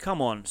like, come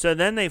on. So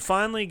then they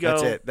finally go.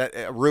 That's it.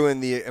 That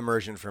ruined the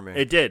immersion for me.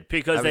 It did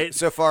because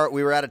so far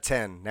we were at a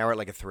 10. Now we're at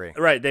like a 3.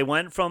 Right, they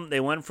went from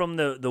the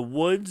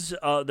woods,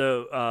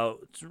 the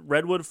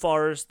redwood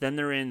forest. Then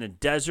they're in the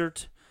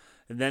desert,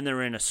 and then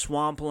they're in a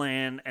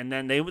swampland, and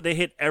then they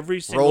hit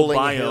every single Rolling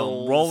biome,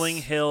 hills. rolling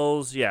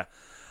hills. Yeah,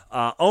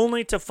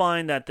 only to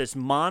find that this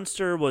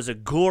monster was a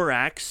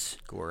Gorax,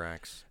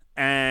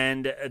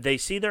 and they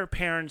see their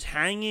parents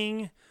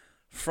hanging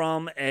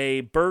from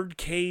a bird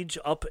cage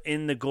up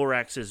in the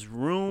Gorax's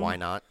room. Why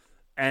not?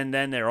 And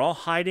then they're all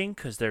hiding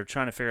because they're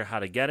trying to figure out how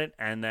to get it.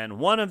 And then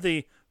one of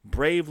the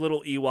brave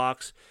little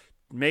Ewoks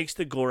makes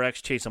the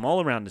Gorax chase them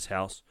all around his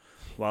house.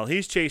 While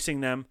he's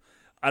chasing them,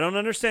 I don't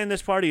understand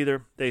this part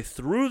either. They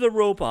threw the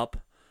rope up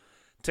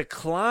to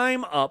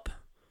climb up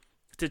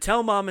to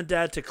tell Mom and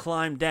Dad to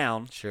climb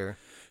down. Sure.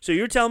 So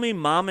you're telling me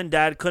Mom and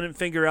Dad couldn't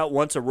figure out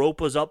once a rope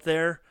was up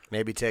there?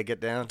 Maybe take it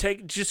down.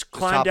 Just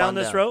climb hop down on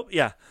this down. rope?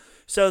 Yeah.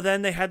 So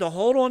then they had to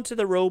hold on to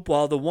the rope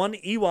while the one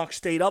Ewok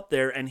stayed up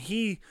there, and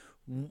he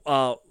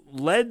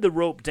led the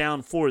rope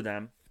down for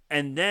them,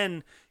 and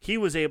then he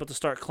was able to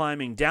start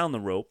climbing down the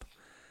rope,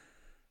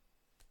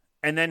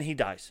 and then he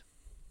dies.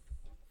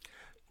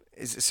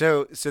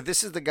 So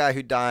this is the guy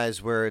who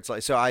dies where it's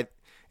like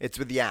it's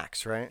with the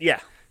axe, right? Yeah.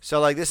 So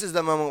like this is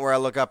the moment where I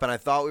look up and I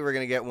thought we were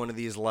gonna get one of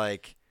these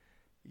like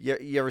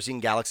you ever seen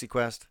Galaxy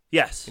Quest?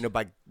 Yes. You know,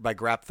 by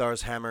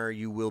Grapthar's hammer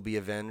you will be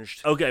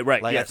avenged. Okay,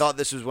 right. Like yes. I thought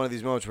this was one of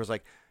these moments where it's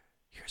like,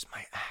 here's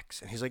my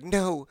axe, and he's like,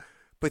 no,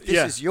 but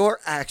this is your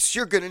axe.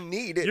 You're gonna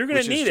need it. You're gonna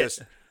which need is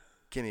it. just,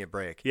 give me a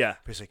break. Yeah.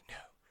 But he's like, no,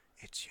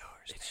 it's yours.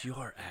 It's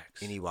your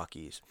axe. In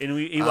Ewokese. In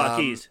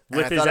Ewokese. And I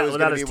With his thought it was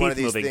without gonna his be one of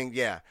teeth these moving. things,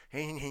 yeah.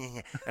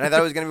 And I thought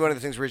it was gonna be one of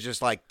the things where he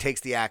just like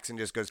takes the axe and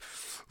just goes,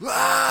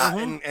 ah,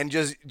 and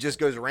just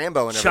goes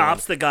Rambo and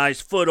Chops the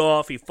guy's foot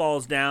off. He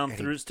falls down,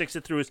 sticks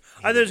it through his.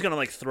 I thought he was gonna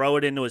like throw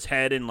it into his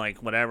head and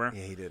like whatever.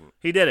 Yeah, he didn't.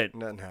 He did it.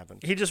 Nothing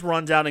happened. He just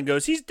runs out and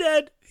goes, "He's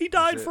dead. He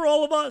died it. for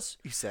all of us."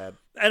 He's sad.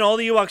 And all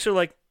the Ewoks are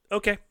like,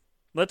 "Okay,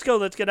 let's go.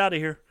 Let's get out of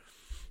here."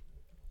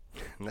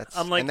 And that's,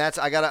 I'm like- and that's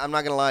I'm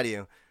not gonna lie to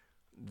you.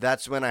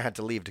 That's when I had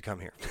to leave to come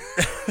here.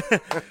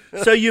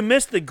 So you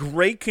missed the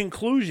great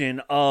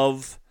conclusion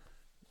of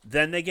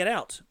then they get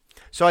out.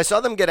 So I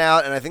saw them get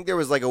out, and I think there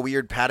was like a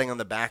weird patting on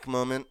the back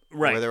moment,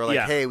 Right, where they were like,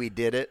 yeah. "Hey, we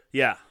did it."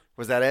 Yeah.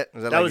 Was that it?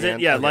 Was That like was the it.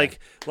 end? Yeah, Okay.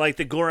 like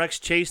the Gorax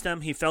chased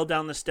them. He fell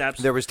down the steps.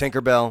 There was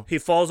Tinkerbell. He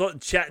falls. All over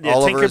his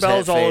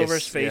Tinkerbell's all face, over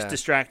his face, yeah.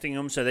 distracting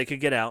him so they could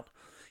get out.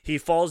 He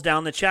falls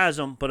down the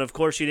chasm, but of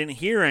course you didn't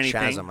hear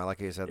anything. Chasm. I like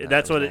how you said that.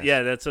 That's That was what. nice.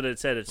 Yeah, that's what it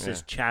said. It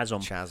says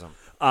chasm. Chasm.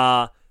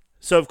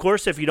 So of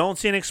course, if you don't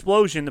see an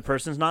explosion, the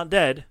person's not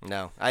dead.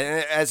 No.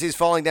 As he's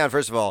falling down,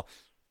 first of all,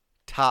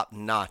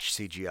 top-notch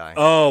CGI.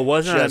 Oh,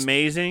 wasn't that Just-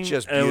 amazing?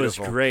 Just It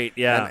beautiful. was great.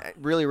 Yeah.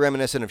 And really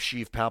reminiscent of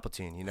Sheev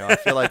Palpatine. You know, I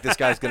feel like this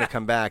guy's going to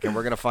come back, and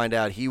we're going to find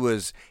out he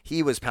was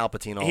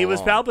Palpatine all He was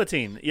along.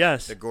 Palpatine.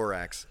 Yes. The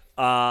Gorax.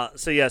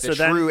 So The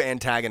then true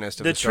antagonist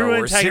of the the Star true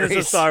Wars antagonist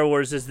series. of Star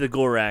Wars is the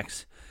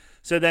Gorax.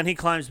 So then he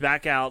climbs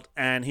back out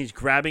and he's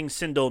grabbing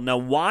Sindel. Now,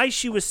 why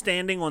she was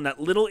standing on that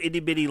little itty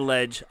bitty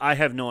ledge, I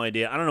have no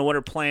idea. I don't know what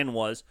her plan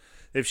was.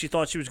 If she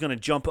thought she was going to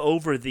jump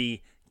over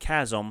the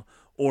chasm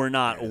or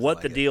not,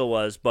 what the deal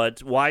was,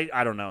 but why,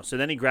 I don't know. So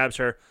then he grabs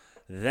her,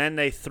 Then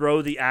they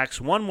throw the axe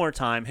one more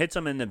time, hits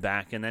him in the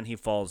back, and then he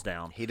falls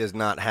down. He does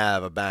not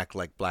have a back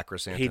like Black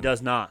Chrysanthemum. He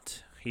does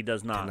not. He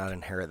does Did not. not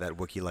inherit that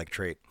Wookiee-like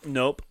trait.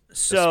 Nope. spine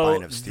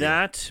So of steel.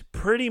 that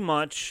pretty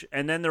much,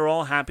 and then they're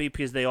all happy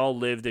because they all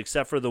lived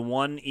except for the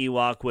one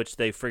Ewok, which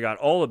they forgot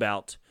all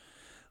about.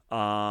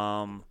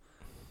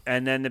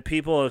 And then the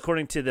people,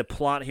 according to the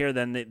plot here,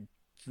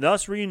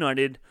 thus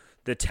reunited,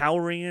 the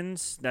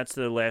Taurians, that's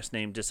their last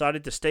name,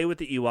 decided to stay with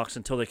the Ewoks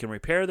until they can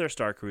repair their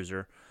Star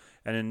Cruiser,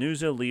 and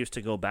Anusa leaves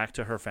to go back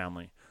to her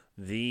family.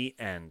 The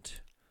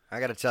end. I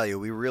got to tell you,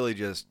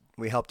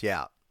 we helped you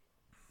out.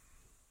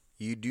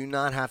 You do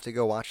not have to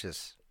go watch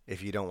this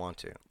if you don't want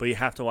to. But you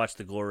have to watch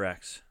the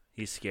Glorex.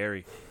 He's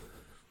scary.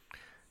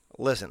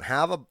 Listen,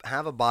 have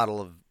a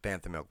bottle of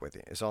Bantha milk with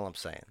you. Is all I'm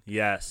saying.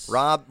 Yes.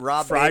 Rob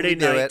Friday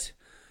made me do night. it.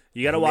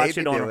 You got to He watch made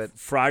it me on do a it.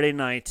 Friday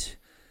night.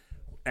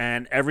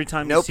 And every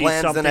time No you see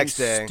plans the something next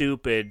day.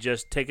 stupid,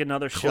 just take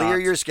another shot. Clear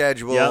your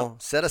schedule.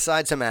 Yep. Set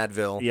aside some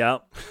Advil.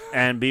 Yep.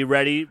 And be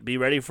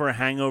ready for a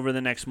hangover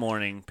the next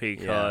morning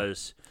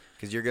because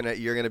you're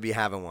gonna be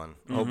having one.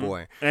 Oh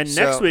boy! And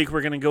So- next week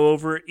we're gonna go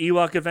over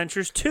Ewok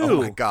Adventures 2.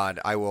 Oh my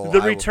God! I will. The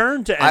I will-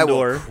 return to I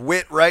will Endor.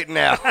 quit right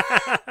now.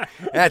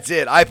 That's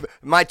it.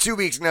 My 2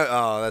 weeks. No.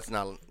 Oh, that's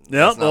not. Yep.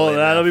 that's not Well, late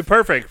that'll be enough.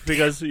 perfect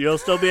because you'll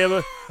still be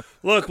able.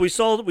 Look, we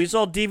saw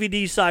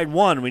DVD side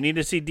 1. We need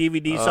to see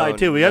DVD side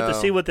 2. We have to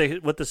no. see what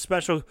the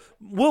special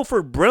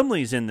Wilford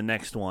Brimley's in the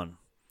next one.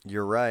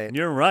 You're right.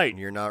 You're right.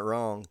 You're not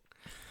wrong.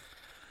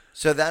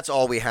 So that's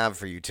all we have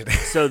for you today.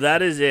 So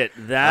that is it.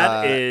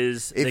 That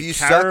is if the you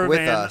stuck with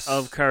Caravan us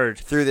of Courage.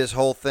 through this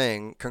whole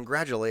thing,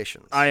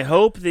 congratulations. I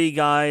hope the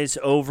guys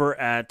over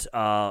at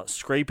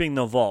Scraping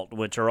the Vault,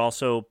 which are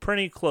also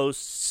pretty close,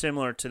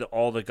 similar to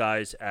all the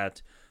guys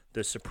at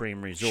the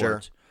Supreme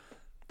Resort. Sure.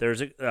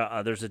 There's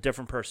a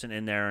different person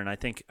in there, and I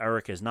think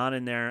Eric is not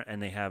in there,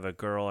 and they have a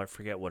girl. I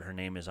forget what her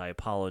name is. I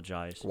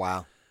apologize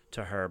Wow.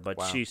 to her, but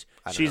Wow. she's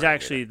I don't know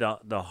actually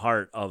the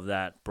heart of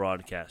that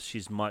broadcast.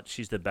 She's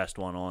the best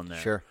one on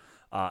there. Sure.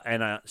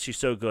 And she's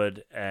so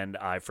good, and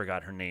I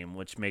forgot her name,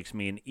 which makes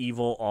me an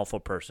evil, awful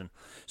person.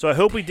 So I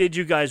hope we did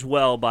you guys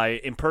well by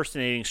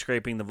impersonating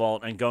Scraping the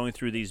Vault and going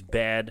through these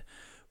bad,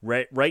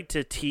 right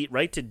to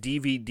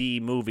DVD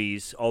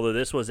movies. Although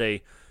this was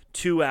a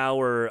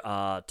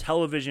 2-hour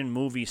television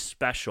movie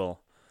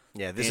special.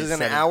 Yeah, this is an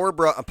Instead of- hour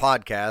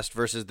podcast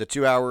versus the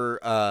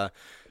 2-hour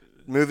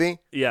movie.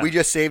 Yeah. We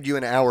just saved you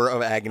an hour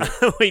of agony.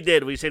 We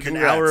did. We saved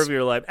Congrats. an hour of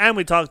your life, and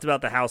we talked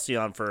about the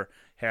Halcyon for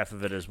half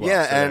of it as well.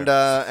 yeah, So and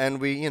there.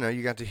 and we,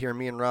 you got to hear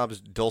me and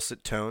Rob's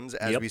dulcet tones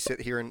as Yep. we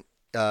sit here in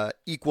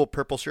equal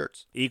purple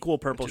shirts. Equal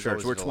purple which is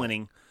shirts. always We're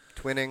delightful.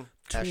 twinning.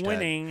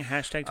 Twinning.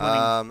 Hashtag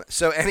twinning.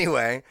 So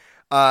anyway,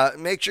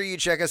 make sure you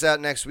check us out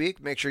next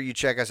week. Make sure you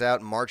check us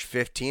out March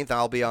 15th.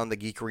 I'll be on the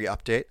Geekery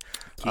Update.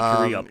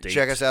 Update.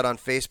 Check us out on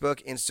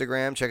Facebook,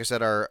 Instagram. Check us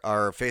out our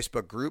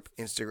Facebook group,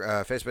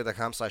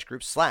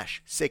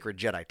 facebook.com/group/Sacred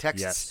Jedi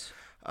Texts. Yes.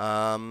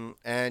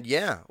 And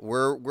yeah,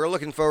 we're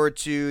looking forward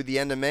to the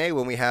end of May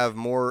when we have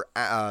more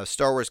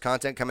Star Wars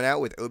content coming out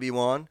with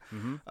Obi-Wan.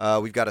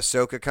 Mm-hmm. We've got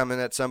Ahsoka coming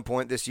at some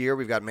point this year.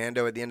 We've got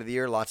Mando at the end of the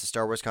year. Lots of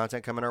Star Wars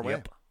content coming our way.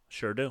 Yep.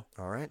 Sure do.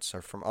 All right.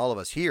 So from all of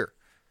us here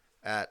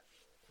at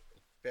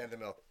Bantha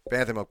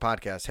Milk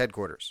Podcast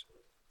headquarters,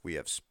 we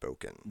have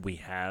spoken. We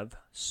have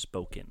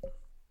spoken.